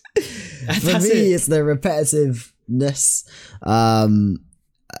 yes. For me, it's the repetitiveness. I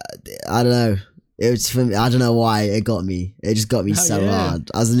don't know. It was for me. I don't know why it got me. It just got me hard.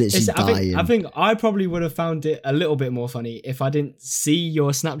 I was literally dying. I think I probably would have found it a little bit more funny if I didn't see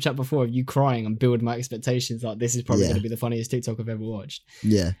your Snapchat before of you crying and build my expectations. Like, this is probably going to be the funniest TikTok I've ever watched.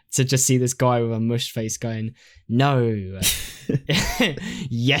 Yeah. To just see this guy with a mush face going, no,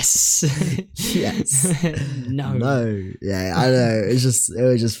 yes, yes, no. Yeah, I know. It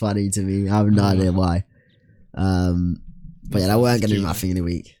was just funny to me. I have no idea why. But yeah, that weren't going to be my thing in the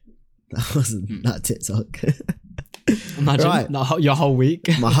week. That wasn't that TikTok. Imagine your whole week.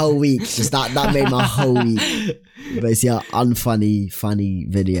 My whole week. Just that made my whole week. Basically, an funny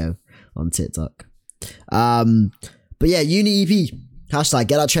video on TikTok. But yeah, uni EP. Hashtag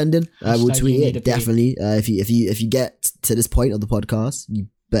get that trending. We'll Hashtag tweet you need it a pee. definitely. If you get to this point of the podcast, you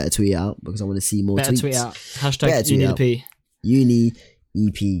better tweet it out because I want to see more Better tweets. tweet out. Hashtag you need a pee. Uni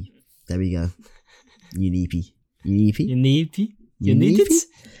EP. There we go. Uni EP. Uni EP. You need pee. You Uni need EP? it.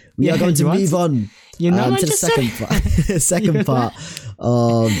 We are going to move on You know, to the second part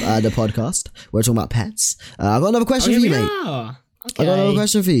of the podcast. We're talking about pets. I've got another question for you, mate. Okay. I got another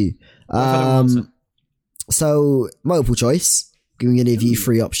question for you. So multiple choice. I'm going to give you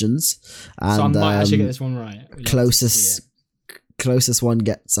 3 options, and So I might actually get this one right. Closest one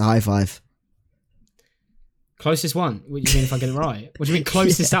gets a high five. Closest one? What do you mean if I get it right? What do you mean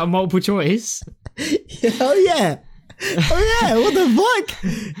closest out of multiple choice? Oh yeah. Oh yeah, what the fuck?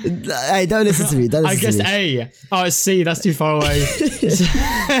 Hey, don't listen to me. I guess A. Oh, it's C. That's too far away.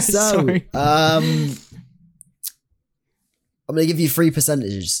 So, I'm gonna give you 3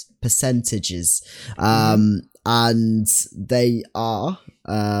 percentages. And they are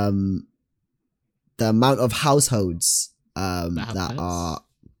the amount of households that are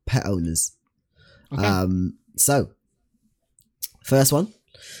pet owners. Okay. So first one, I'm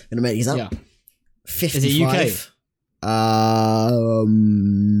gonna make these up. Yeah. 55. Is it UK?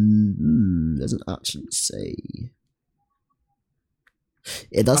 Doesn't actually say.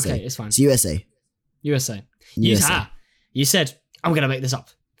 It does say. Okay, it's fine. It's USA. USA. USA. You said, I'm going to make this up.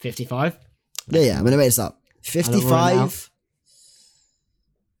 55? Yeah, I'm going to make this up. 55,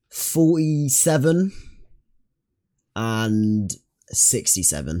 47, and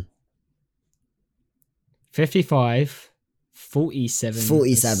 67. 55, 47.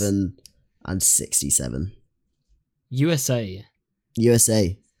 47 and 67. USA.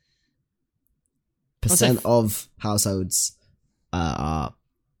 USA. Percent of households that are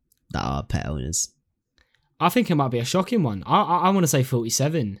pet owners. I think it might be a shocking one. I want to say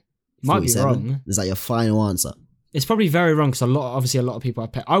 47. Might 47? be wrong. Is that your final answer? It's probably very wrong because obviously a lot of people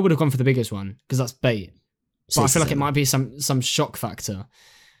have pet. I would have gone for the biggest one because that's bait. But I feel like it might be some shock factor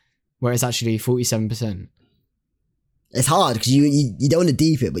where it's actually 47%. It's hard because you don't want to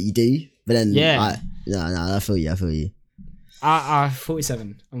deep it, but you do. But then no, I feel you. 47.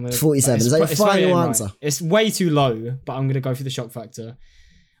 47. Is that your final answer? Right. It's way too low, but I'm going to go for the shock factor.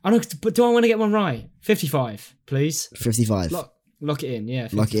 I know, but do I want to get one right? 55, please. 55. Lock it in, yeah.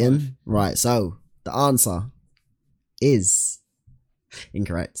 55. Lock it in? Right, so the answer is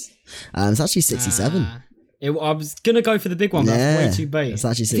incorrect. It's actually 67. I was going to go for the big one, but that's way too bait. It's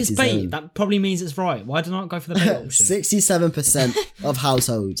actually 67. If it's bait, that probably means it's right. Why did I not go for the bait option? 67% of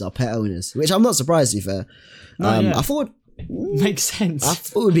households are pet owners, which I'm not surprised, to be fair. I thought... Makes sense. I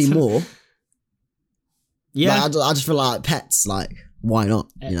thought it would be more. Yeah. Like, I just feel like pets, like, why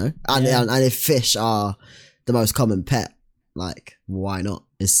not, you know? And if fish are the most common pet, like, why not?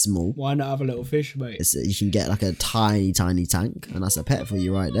 It's small. Why not have a little fish, mate? You can get, like, a tiny, tiny tank, and that's a pet for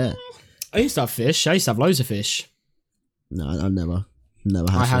you right there. I used to have fish. I used to have loads of fish. No, I've never had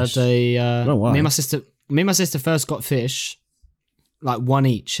fish. I had I don't know why. me and my sister first got fish, like one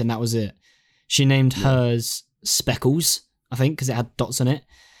each, and that was it. She named hers Speckles, I think, because it had dots on it.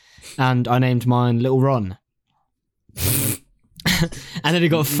 And I named mine Little Ron. And then he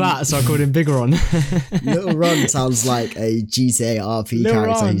got fat, so I called him Big Ron. Little Ron sounds like a GTA RP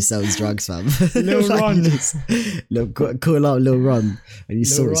character who sells drugs, fam. Little Ron. Call out Little Ron. And he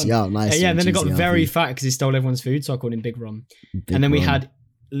sorts you out nicely. Yeah, and then he got very fat because he stole everyone's food, so I called him Big Ron. And then we had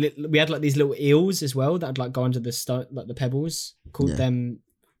like these little eels as well that would like go under the pebbles. Called them.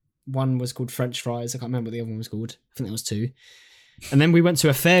 One was called French fries. I can't remember what the other one was called. I think there was 2. And then we went to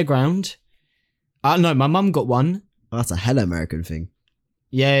a fairground. No, my mum got one. Oh, that's a hella American thing.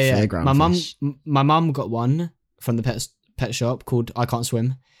 Yeah. Fairground My mum got one from the pet shop called I Can't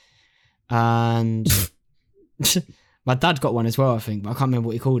Swim. And my dad got one as well, I think, but I can't remember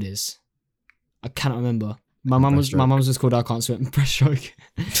what he called his. I cannot remember. My mum's was called I Can't Swim. Breaststroke.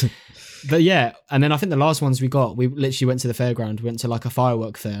 But yeah, and then I think the last ones we literally went to the fairground. We went to like a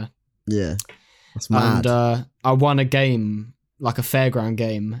firework fair. Yeah. That's mad. And I won a game, like a fairground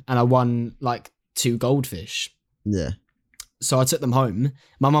game, and I won like 2 goldfish. Yeah. So I took them home.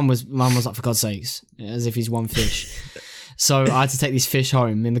 My mum was like, for God's sakes, as if he's one fish. So I had to take these fish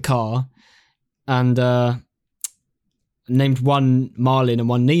home in the car and named one Marlin and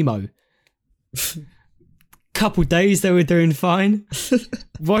one Nemo. Couple days they were doing fine.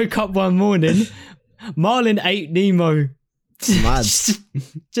 Woke up one morning, Marlin ate Nemo. Mad.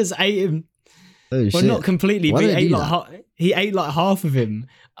 just ate him. Oh, well, shit. not completely, Why but did he ate like half of him.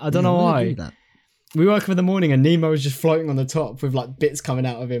 I don't know why. We woke up in the morning and Nemo was just floating on the top with like bits coming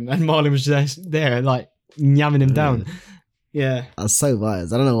out of him, and Marlin was just there like yamming him down. Yeah. I was so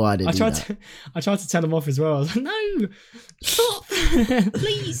biased. I don't know why I did I tried to tell him off as well. I was like, no, stop.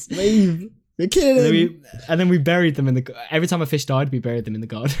 Please. Leave. You're killing him. And then we buried them in the... Every time a fish died, we buried them in the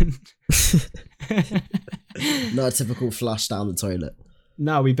garden. Not a typical flush down the toilet.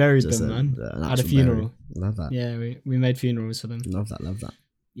 No, we buried them, man. Had a funeral. Love that. Yeah, we made funerals for them. Love that.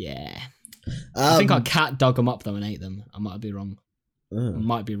 Yeah. I think our cat dug them up, though, and ate them. I might be wrong. I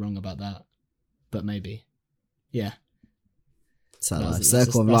might be wrong about that. But maybe. Yeah.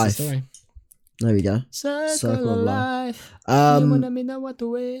 Circle of life. There we go. Circle of life.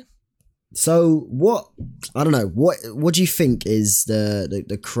 So what? I don't know. What do you think is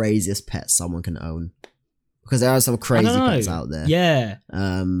the craziest pet someone can own? Because there are some crazy pets out there. Yeah.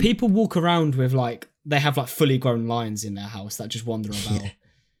 People walk around with they have fully grown lions in their house that just wander about,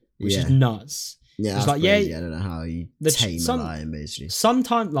 which is nuts. Yeah, it's crazy. I don't know how you tame a lion, basically.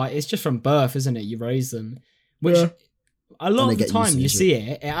 Sometimes, it's just from birth, isn't it? You raise them, which a lot of the time you see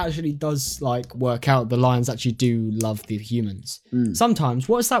it actually does work out. The lions actually do love the humans. Sometimes,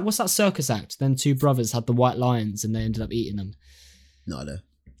 what's that circus act? Then two brothers had the white lions and they ended up eating them. No idea.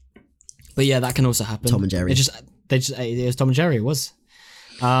 But yeah, that can also happen. Tom and Jerry. It was Tom and Jerry. It was.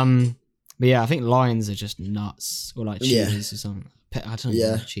 But yeah, I think lions are just nuts, or cheetahs or something. I don't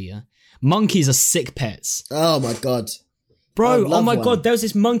know. Cheetah. Monkeys are sick pets. Oh my god, bro! Oh my god, there was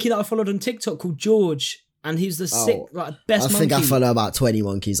this monkey that I followed on TikTok called George, and he's the best monkey. I think I follow about 20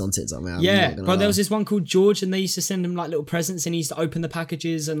 monkeys on TikTok, man. Yeah, bro. There was this one called George, and they used to send him little presents, and he used to open the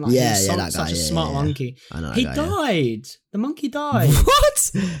packages, and that guy, such a smart monkey. I know he died. The monkey died.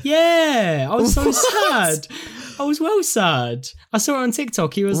 What? Yeah, I was so sad. I was well sad. I saw it on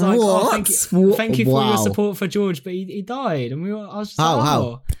TikTok. He was like, "Oh, thank you for your support for George," but he died, and I was just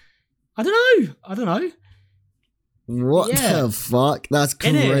how? I don't know. What the fuck? That's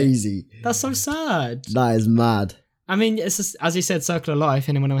crazy. That's so sad. That is mad. I mean, it's just, as you said, circle of life.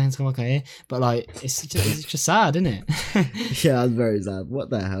 Anyone else come okay? But it's just sad, isn't it? Yeah, that's very sad. What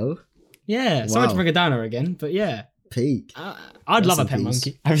the hell? Yeah. Sorry to bring it down again, but yeah. Peak. I'd love a pet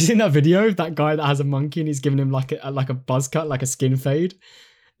monkey. Have you seen that video of that guy that has a monkey and he's giving him a buzz cut, like a skin fade?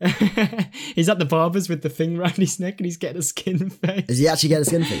 He's at the barber's with the thing around his neck and he's getting a skin fade. Is he actually getting a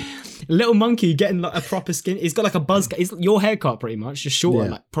skin fade? Little monkey getting a proper skin. He's got a buzz cut. It's your haircut pretty much, just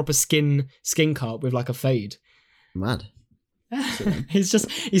shorter, proper skin cut with a fade. Mad. He's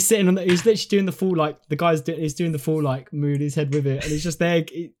sitting on he's literally doing the full he's doing the full move his head with it, and he's just there,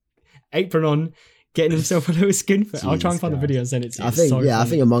 apron on, getting himself a little skin fade. I'll try and find the video and send it to you. I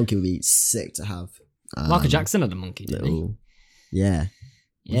think a monkey would be sick to have. Michael Jackson had a monkey, didn't he? Yeah.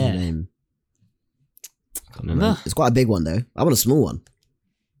 What's his name? I can't remember. It's quite a big one though. I want a small one.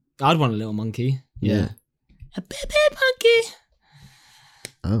 I'd want a little monkey. Yeah. A baby monkey.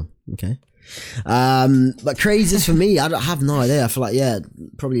 Oh, okay. But craziest for me, I don't have no idea. I feel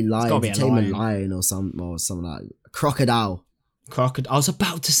probably lion, tame a lion or something like crocodile. Crocodile. I was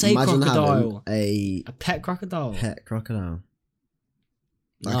about to say Imagine crocodile. A pet crocodile. Pet crocodile.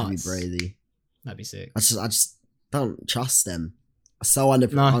 That could be crazy. That'd be sick. I just don't trust them. So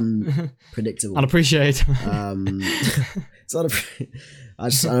unpredictable. Unappreciated. It's I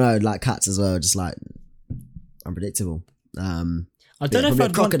don't know, like cats as well, just unpredictable. I don't know if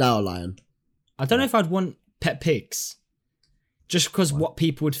I'd crocodile lion. I don't know if I'd want pet pigs, just because what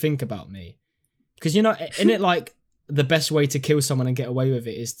people would think about me. Because in it the best way to kill someone and get away with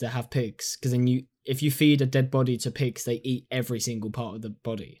it is to have pigs. Because then if you feed a dead body to pigs, they eat every single part of the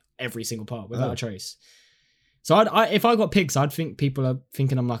body, every single part without a trace. So if I got pigs, I'd think people are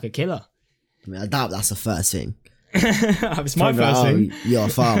thinking I'm like a killer. I mean, I doubt that's the first thing. It's my first thing. You're a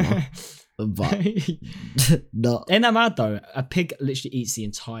farmer. But not. Ain't that mad though? A pig literally eats the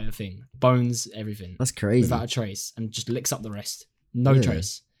entire thing. Bones, everything. That's crazy. Without a trace. And just licks up the rest. No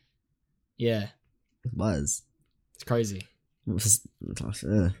trace. Yeah. Buzz. It's crazy.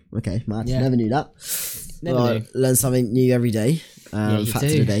 Okay, mad. Yeah. Never knew that. Never knew. Learn something new every day. You fact do.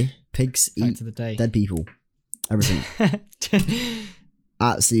 of the day. Pigs eat of the day. dead people. Everything.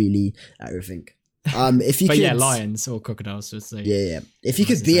 Absolutely everything. If you but could, lions or crocodiles. So yeah. If you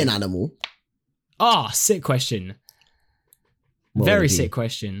could be an animal. Sick question. Very sick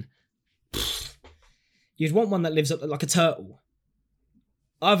question. You'd want one that lives up like a turtle.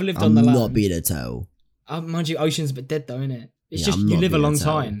 I've lived on the land. I'm not being a turtle. Mind you, ocean's a bit dead though, isn't it? It's just you live a long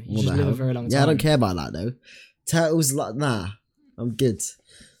time. You just live a very long time. Yeah, I don't care about that though. Turtles nah. I'm good.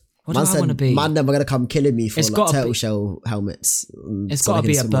 What do I want to be? Man, them are gonna come killing me for turtle shell helmets. It's got to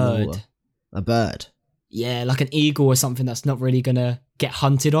be a bird. A bird. Yeah, like an eagle or something that's not really gonna get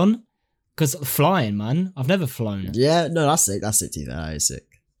hunted on. Because flying, man, I've never flown. Yeah, no, that's sick. That's sick too. That is sick.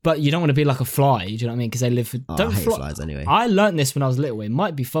 But you don't want to be like a fly. Do you know what I mean? Because they live for. I hate flies anyway. I learnt this when I was little. It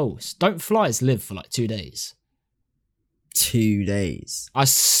might be false. Don't flies live for 2 days? 2 days. I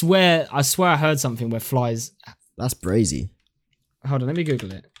swear I heard something where flies. That's brazy. Hold on, let me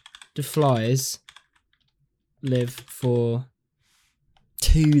Google it. Do flies live for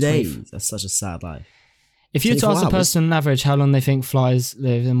 2 days? That's such a sad life. If you were to 24 ask a hours? person on average how long they think flies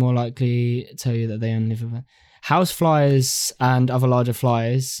live, they're more likely to tell you that they only live for... House flies and other larger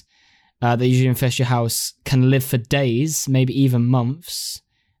flies that usually infest your house can live for days, maybe even months.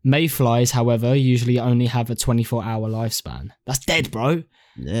 Mayflies, however, usually only have a 24-hour lifespan. That's dead, bro.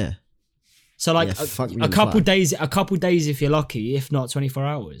 Yeah. So like Yeah, a couple days if you're lucky, if not 24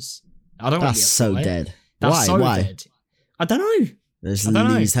 hours. I don't want to be That's so fly. dead. That's Why? dead. I don't know. They just I don't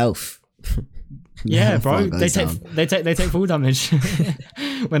know. lose health. Yeah, bro. Fuck They goes take down. they take full damage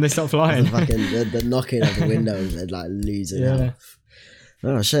when they stop flying. the knocking of the windows and like losing Yeah. health.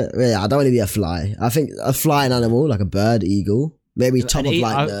 Oh shit. Yeah, I don't want to be a fly. I think a flying animal, like a bird, eagle. Maybe top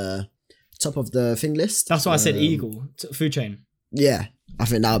of the thing list. That's why I said eagle. Food chain. Yeah. I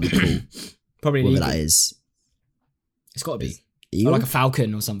think that would be cool. Probably an Whatever eagle. that is. It's got to be. Eagle? Or like a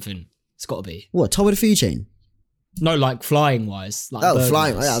falcon or something. It's got to be. What, top of the food chain? No, like flying wise. Like Oh, bird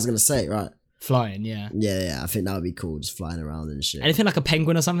flying. wise. Yeah, I was going to say, right. Flying, yeah. Yeah, I think that would be cool, just flying around and shit. Anything like a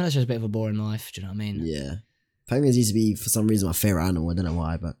penguin or something, that's just a bit of a boring life. Do you know what I mean? Yeah. Penguins used to be, for some reason, my favourite animal. I don't know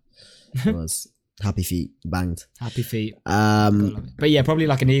why, but it was. Happy feet, banged. Happy feet. But yeah, probably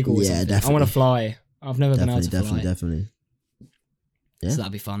like an eagle or Yeah, something. definitely. I want to fly. I've never been able to fly. Definitely. Yeah. So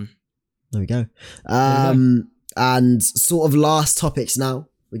that'd be fun. There we go. And sort of last topics now.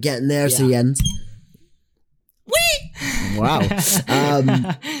 We're getting there to the end. Whee! Wow.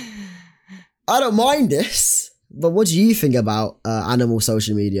 I don't mind this, but what do you think about animal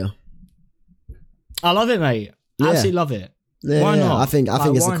social media? I love it, mate. Yeah. Absolutely love it. Yeah, Why not? I think it's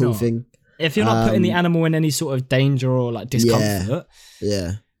a why cool not? thing. If you're not putting the animal in any sort of danger or like discomfort,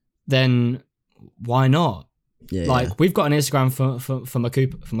 Yeah. then why not? Yeah. Like we've got an Instagram for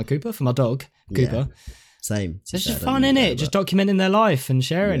my dog, Cooper. Same. It's just fun, innit? Just documenting their life and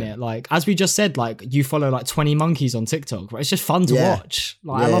sharing it. Like, as we just said, like, you follow like 20 monkeys on TikTok, right? It's just fun to watch.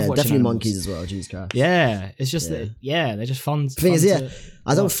 Like, I love watching definitely animals. monkeys as well. Jesus Christ. Yeah, it's just, they're just fun. The thing is,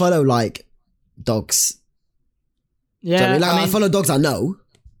 I don't follow like dogs. Yeah, Do you know what I mean? Like, I follow dogs I know,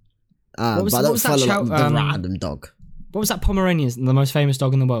 but I don't follow like, the random dog. What was that Pomeranian, the most famous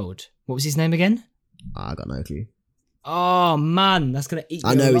dog in the world? What was his name again? I got no clue. Oh man, that's gonna eat.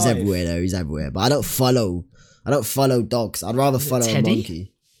 I know he's everywhere though. He's everywhere, but I don't follow dogs. I'd rather follow a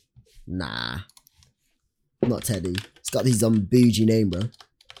monkey. Nah, not Teddy. It's got his bougie name, bro.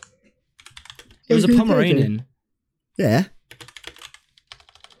 It was a Pomeranian. Yeah.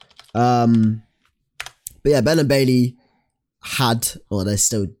 But yeah, Ben and Bailey had, or they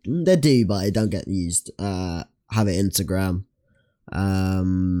do, but it don't get used. Have an Instagram.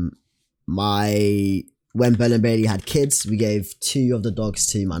 When Ben and Bailey had kids, we gave 2 of the dogs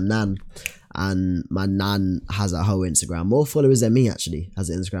to my nan, and my nan has a whole Instagram, more followers than me actually, has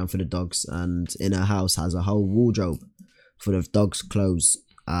an Instagram for the dogs, and in her house has a whole wardrobe full of dogs' clothes.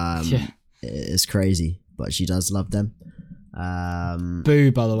 It's crazy, but she does love them.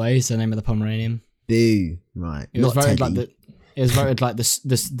 Boo, by the way, is the name of the Pomeranian. Boo, right? It was not voted Teddy. like it was voted like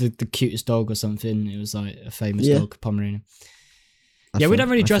the cutest dog or something. It was like a famous dog, Pomeranian. We don't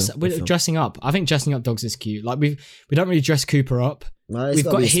really we're dressing up. I think dressing up dogs is cute. Like we don't really dress Cooper up. No, it's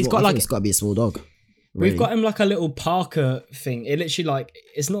got to be a small dog. Really. We've got him like a little parka thing. It literally like,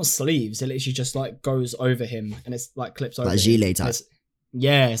 it's not sleeves. It literally just like goes over him and it's like clips over. Like a gilet type.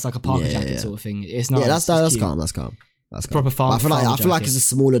 It's like a parka jacket sort of thing. It's nice. Yeah, that's cute. calm. That's calm. That's calm. Proper farm. I feel like it's a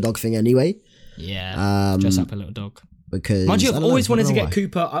smaller dog thing anyway. Yeah. Dress up a little dog. Because mind you, I've always wanted to get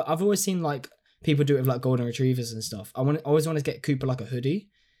Cooper. I've always seen like people do it with like golden retrievers and stuff. I always wanted to get Cooper like a hoodie.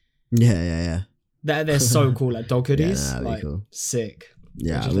 Yeah. They're so cool, like dog hoodies. That'd be like cool. Sick.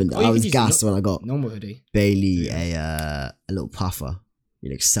 Yeah, I was gassed when I got normal hoodie. Bailey a little puffer. He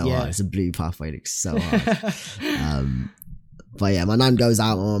looks so hard. It's a blue puffer. He looks so hard. But yeah, my nan goes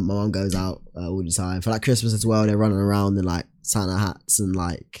out. My mum goes out all the time for like Christmas as well. They're running around in like Santa hats and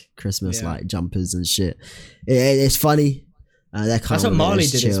like Christmas like jumpers and shit. It's funny. That's what Marley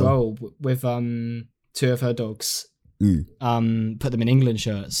did as well with 2 of her dogs. Put them in England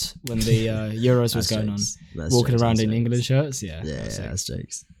shirts when the Euros was going on. Walking around in England shirts. Yeah, that's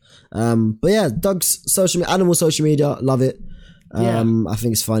jokes. But yeah, dogs, animal social media, love it. I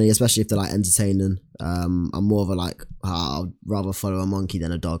think it's funny, especially if they're like entertaining. I'm more of a like, I'd rather follow a monkey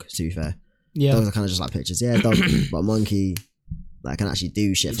than a dog, to be fair. Yeah, dogs are kind of just like pictures. Yeah, dog, but a monkey that can actually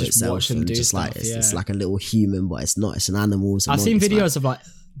do shit for itself, and just like it's like a little human, but it's not. It's an animal. I've seen videos of like,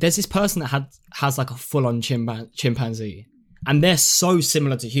 there's this person that has like a full-on chimpanzee, And they're so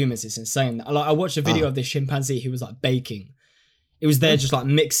similar to humans, it's insane. Like, I watched a video of this chimpanzee who was like baking. It was there just like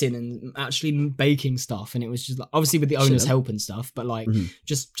mixing and actually baking stuff, and it was just like, obviously with the owner's help and stuff, but like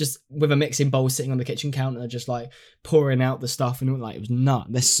just with a mixing bowl sitting on the kitchen counter, just like pouring out the stuff, and it was nut.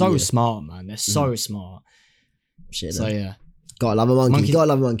 They're so smart, man. They're so smart. Shit. So yeah, gotta love a monkey. Gotta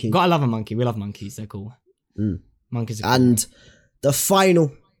love a monkey. Gotta love a monkey. We love monkeys. They're cool. Monkeys are cool. And the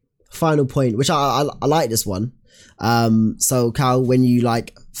final point, which I like this one. So Cal, when you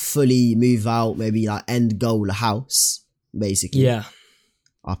like fully move out, maybe like end goal a house. Basically, are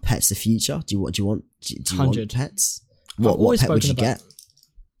pets the future? Do you want pets? What pet would you get?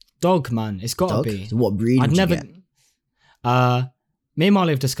 Dog, man. It's gotta be. So what breed would you get? Me and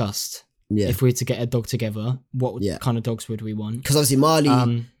Marley have discussed if we were to get a dog together, what kind of dogs would we want? Because obviously Marley,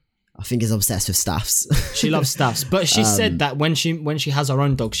 I think, is obsessed with staffs. She loves staffs, but she said that when she has her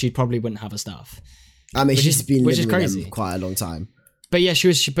own dog, she probably wouldn't have a staff. I mean, she's been living with them quite a long time. But yeah,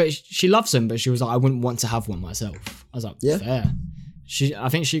 she loves them, but she was like, I wouldn't want to have one myself. I was like, fair. I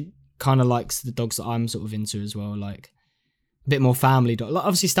think she kind of likes the dogs that I'm sort of into as well, like a bit more family dog. Like,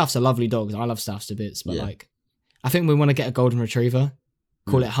 obviously, staffs are lovely dogs. I love staffs to bits, but like, I think we want to get a golden retriever.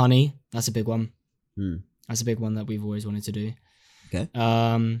 Call it Honey. That's a big one. That's a big one that we've always wanted to do. Okay.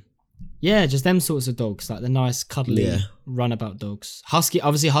 Yeah, just them sorts of dogs, like the nice, cuddly, runabout dogs.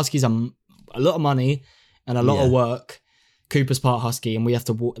 Huskies are a lot of money and a lot of work. Cooper's part husky, and we have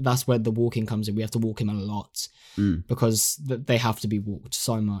to walk. That's where the walking comes in. We have to walk him a lot because they have to be walked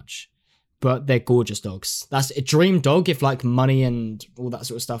so much. But they're gorgeous dogs. That's a dream dog if like money and all that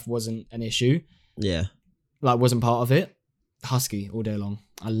sort of stuff wasn't an issue. Yeah, like wasn't part of it. Husky all day long.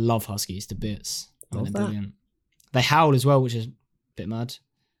 I love huskies to bits. They're brilliant. They howl as well, which is a bit mad.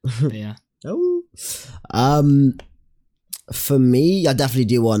 But yeah. For me, I definitely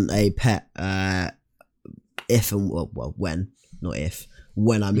do want a pet. If and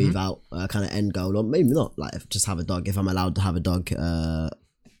when I move out, kind of end goal, or maybe not, like just have a dog if I'm allowed to have a dog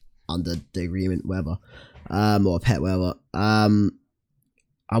under the agreement, whatever, or a pet, whatever.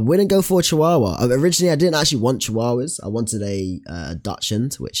 I wouldn't go for a Chihuahua. Originally, I didn't actually want Chihuahuas. I wanted a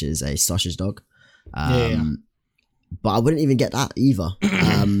Dachshund, which is a sausage dog. But I wouldn't even get that either.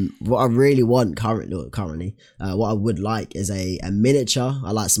 What I really want currently, what I would like is a miniature.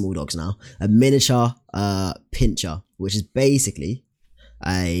 I like small dogs now. A miniature pincher, which is basically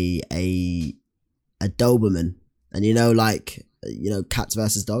a Doberman. And like cats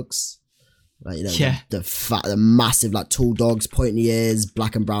versus dogs. Like the massive like tall dogs, pointy ears,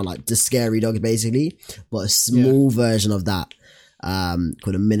 black and brown, like the scary dogs basically. But a small version of that,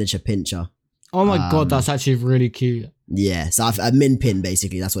 called a miniature pincher. Oh my god, that's actually really cute. Yeah, so a min pin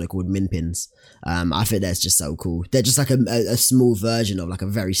basically. That's what they're called, min pins. I think that's just so cool. They're just like a small version of like a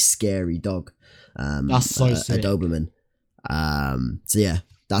very scary dog. That's so sick. A Doberman. So yeah,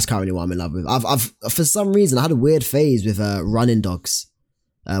 that's currently what I'm in love with. I've for some reason I had a weird phase with running dogs,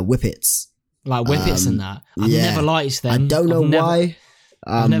 whippets. Like whippets and that. I've never liked them. I don't know why.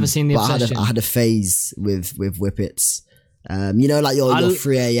 I've never seen the obsession. I had a phase with whippets. Like your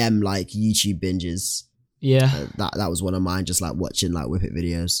 3 a.m. like YouTube binges. Yeah, that was one of mine. Just like watching like whippet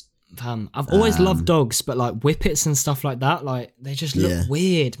videos. I've always loved dogs, but like whippets and stuff like that, like they just look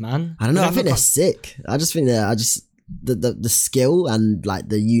weird, man. I don't know. I think they're sick. I just think the skill and like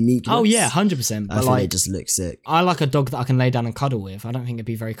the uniqueness. Oh yeah, 100%. But I think like, they just look sick. I like a dog that I can lay down and cuddle with. I don't think it'd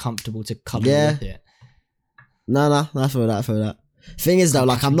be very comfortable to cuddle with it. No, I feel that. Thing is though,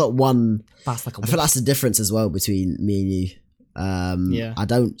 like I'm not one. That's like I feel that's the difference as well between me and you. I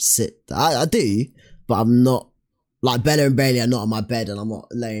don't sit. I do, but I'm not like Bella and Bailey are not on my bed, and I'm not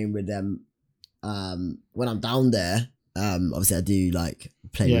laying with them. When I'm down there, obviously I do like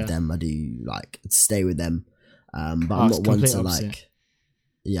play with them. I do like stay with them. But I'm not one to like.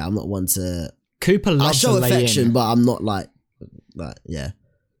 Yeah, I'm not one to. Cooper loves I show affection, but I'm not like yeah.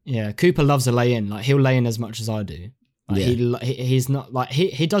 Yeah, Cooper loves to lay in. Like he'll lay in as much as I do. Like he's not like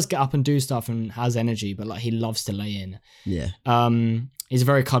he does get up and do stuff and has energy, but like he loves to lay in. Yeah. He's a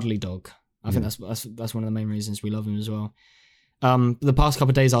very cuddly dog. I think that's one of the main reasons we love him as well. The past couple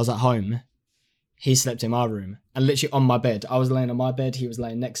of days I was at home, he slept in my room and literally on my bed. I was laying on my bed, he was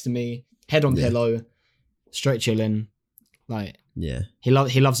laying next to me, head on pillow, straight chilling. Like he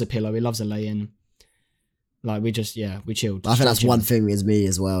loves a pillow, he loves a lay in. Like we chilled. I think that's one thing with me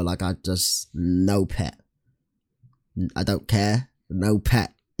as well. Like I just no pet. I don't care. No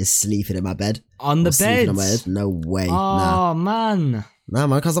pet is sleeping in my bed. On the bed? On my bed. No way. Oh, man. No,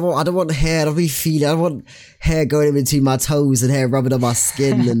 man, because I don't want hair. I don't want hair going in between my toes and hair rubbing on my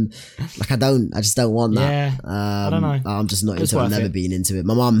skin. And like, I just don't want that. Yeah, I don't know. I'm just not into it. I've never been into it.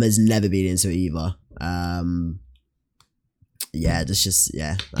 My mum has never been into it either. yeah, that's just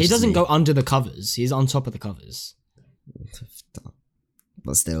yeah. He doesn't go under the covers. He's on top of the covers.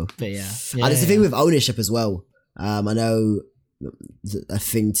 But still, But yeah, and it's the thing with ownership as well. I know a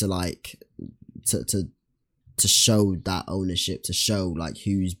thing to like to show that ownership, to show like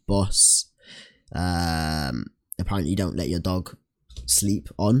who's boss. Apparently, you don't let your dog sleep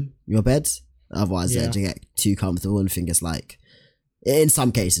on your bed, otherwise they get too comfortable and think it's like, in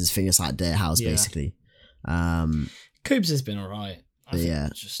some cases, think it's like their house basically. Coops has been alright.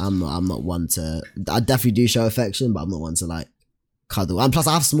 I'm not one to. I definitely do show affection, but I'm not one to like cuddle. And plus,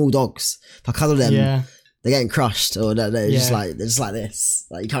 I have small dogs. If I cuddle them, they're getting crushed, or they're just like this.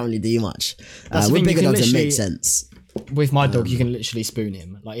 Like you can't really do much. With bigger dogs, it makes sense. With my dog, you can literally spoon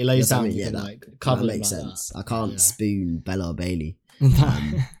him. Like he lays down, you can like cuddle him. That makes sense. I can't spoon Bella or Bailey.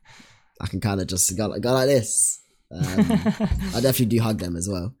 I can kind of just go like this. I definitely do hug them as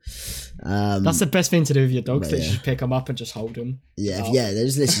well. That's the best thing to do with your dogs. Just pick them up and just hold them. They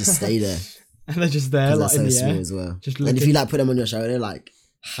just literally stay there. And they're just there, like in the air as well. And if you like put them on your shoulder, like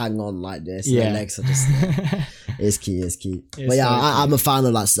hang on like this. Their legs are just. It's cute. But yeah, I'm a fan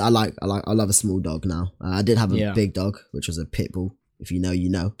of like I love a small dog now. I did have a big dog, which was a pit bull. If you know, you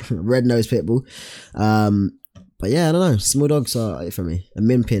know, red-nosed pit bull. But yeah, I don't know. Small dogs are it for me. A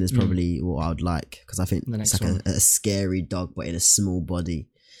min pin is probably what I would like, because I think it's like a scary dog, but in a small body,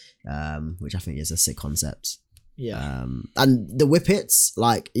 which I think is a sick concept. Yeah. And the whippets,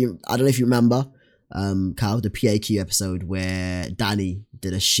 like I don't know if you remember, Cal, the PAQ episode where Danny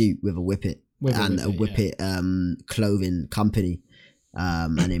did a shoot with a whippet a whippet clothing company,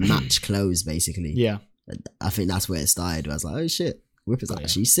 and it matched clothes basically. Yeah. I think that's where it started. I was like, oh shit. Whippets are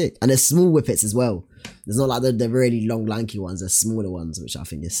actually sick, and there's small whippets as well. There's not like the really long lanky ones. There's smaller ones, which I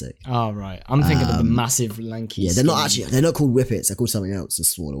think is sick. Oh right, I'm thinking of the massive lanky. Yeah, they're not called whippets. They're called something else. The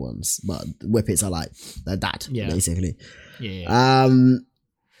smaller ones, but whippets are like they're that basically. Yeah.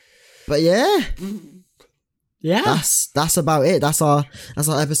 But yeah, that's about it. That's our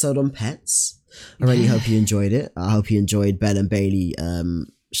episode on pets. I really hope you enjoyed it. I hope you enjoyed Ben and Bailey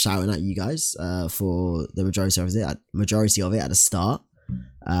shouting at you guys for the majority of it at the start.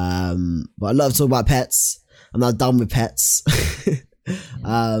 But I love talking about pets. I'm not done with pets.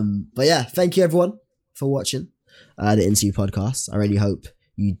 But yeah, thank you everyone for watching the Interlude podcast. I really hope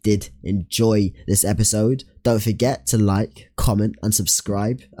you did enjoy this episode. Don't forget to like, comment, and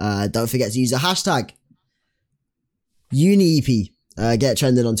subscribe. Don't forget to use the hashtag UniEP. Get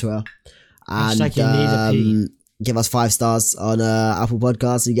trending on Twitter. And give us 5 stars on Apple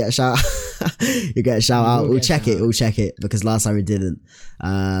Podcasts. You get a shout. You get a shout out. We'll check it because last time we didn't.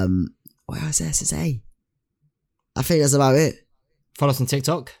 What else is there? I think that's about it. Follow us on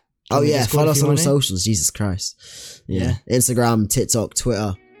TikTok. Oh yeah, follow us on all socials. Jesus Christ. Yeah. Instagram, TikTok,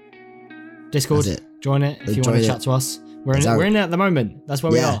 Twitter. Discord. Join it if you want to chat to us. We're in it at the moment. That's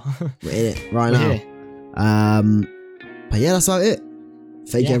where we are. We're in it right now. Here. But yeah, that's about it.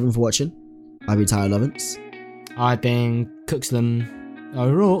 Thank you everyone for watching. I've been Tyler Lovins. I've been Cookslam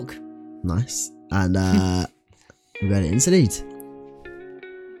O'Rourke. Nice. And we're going to Interlude.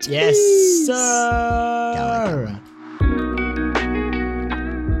 Yes, sir.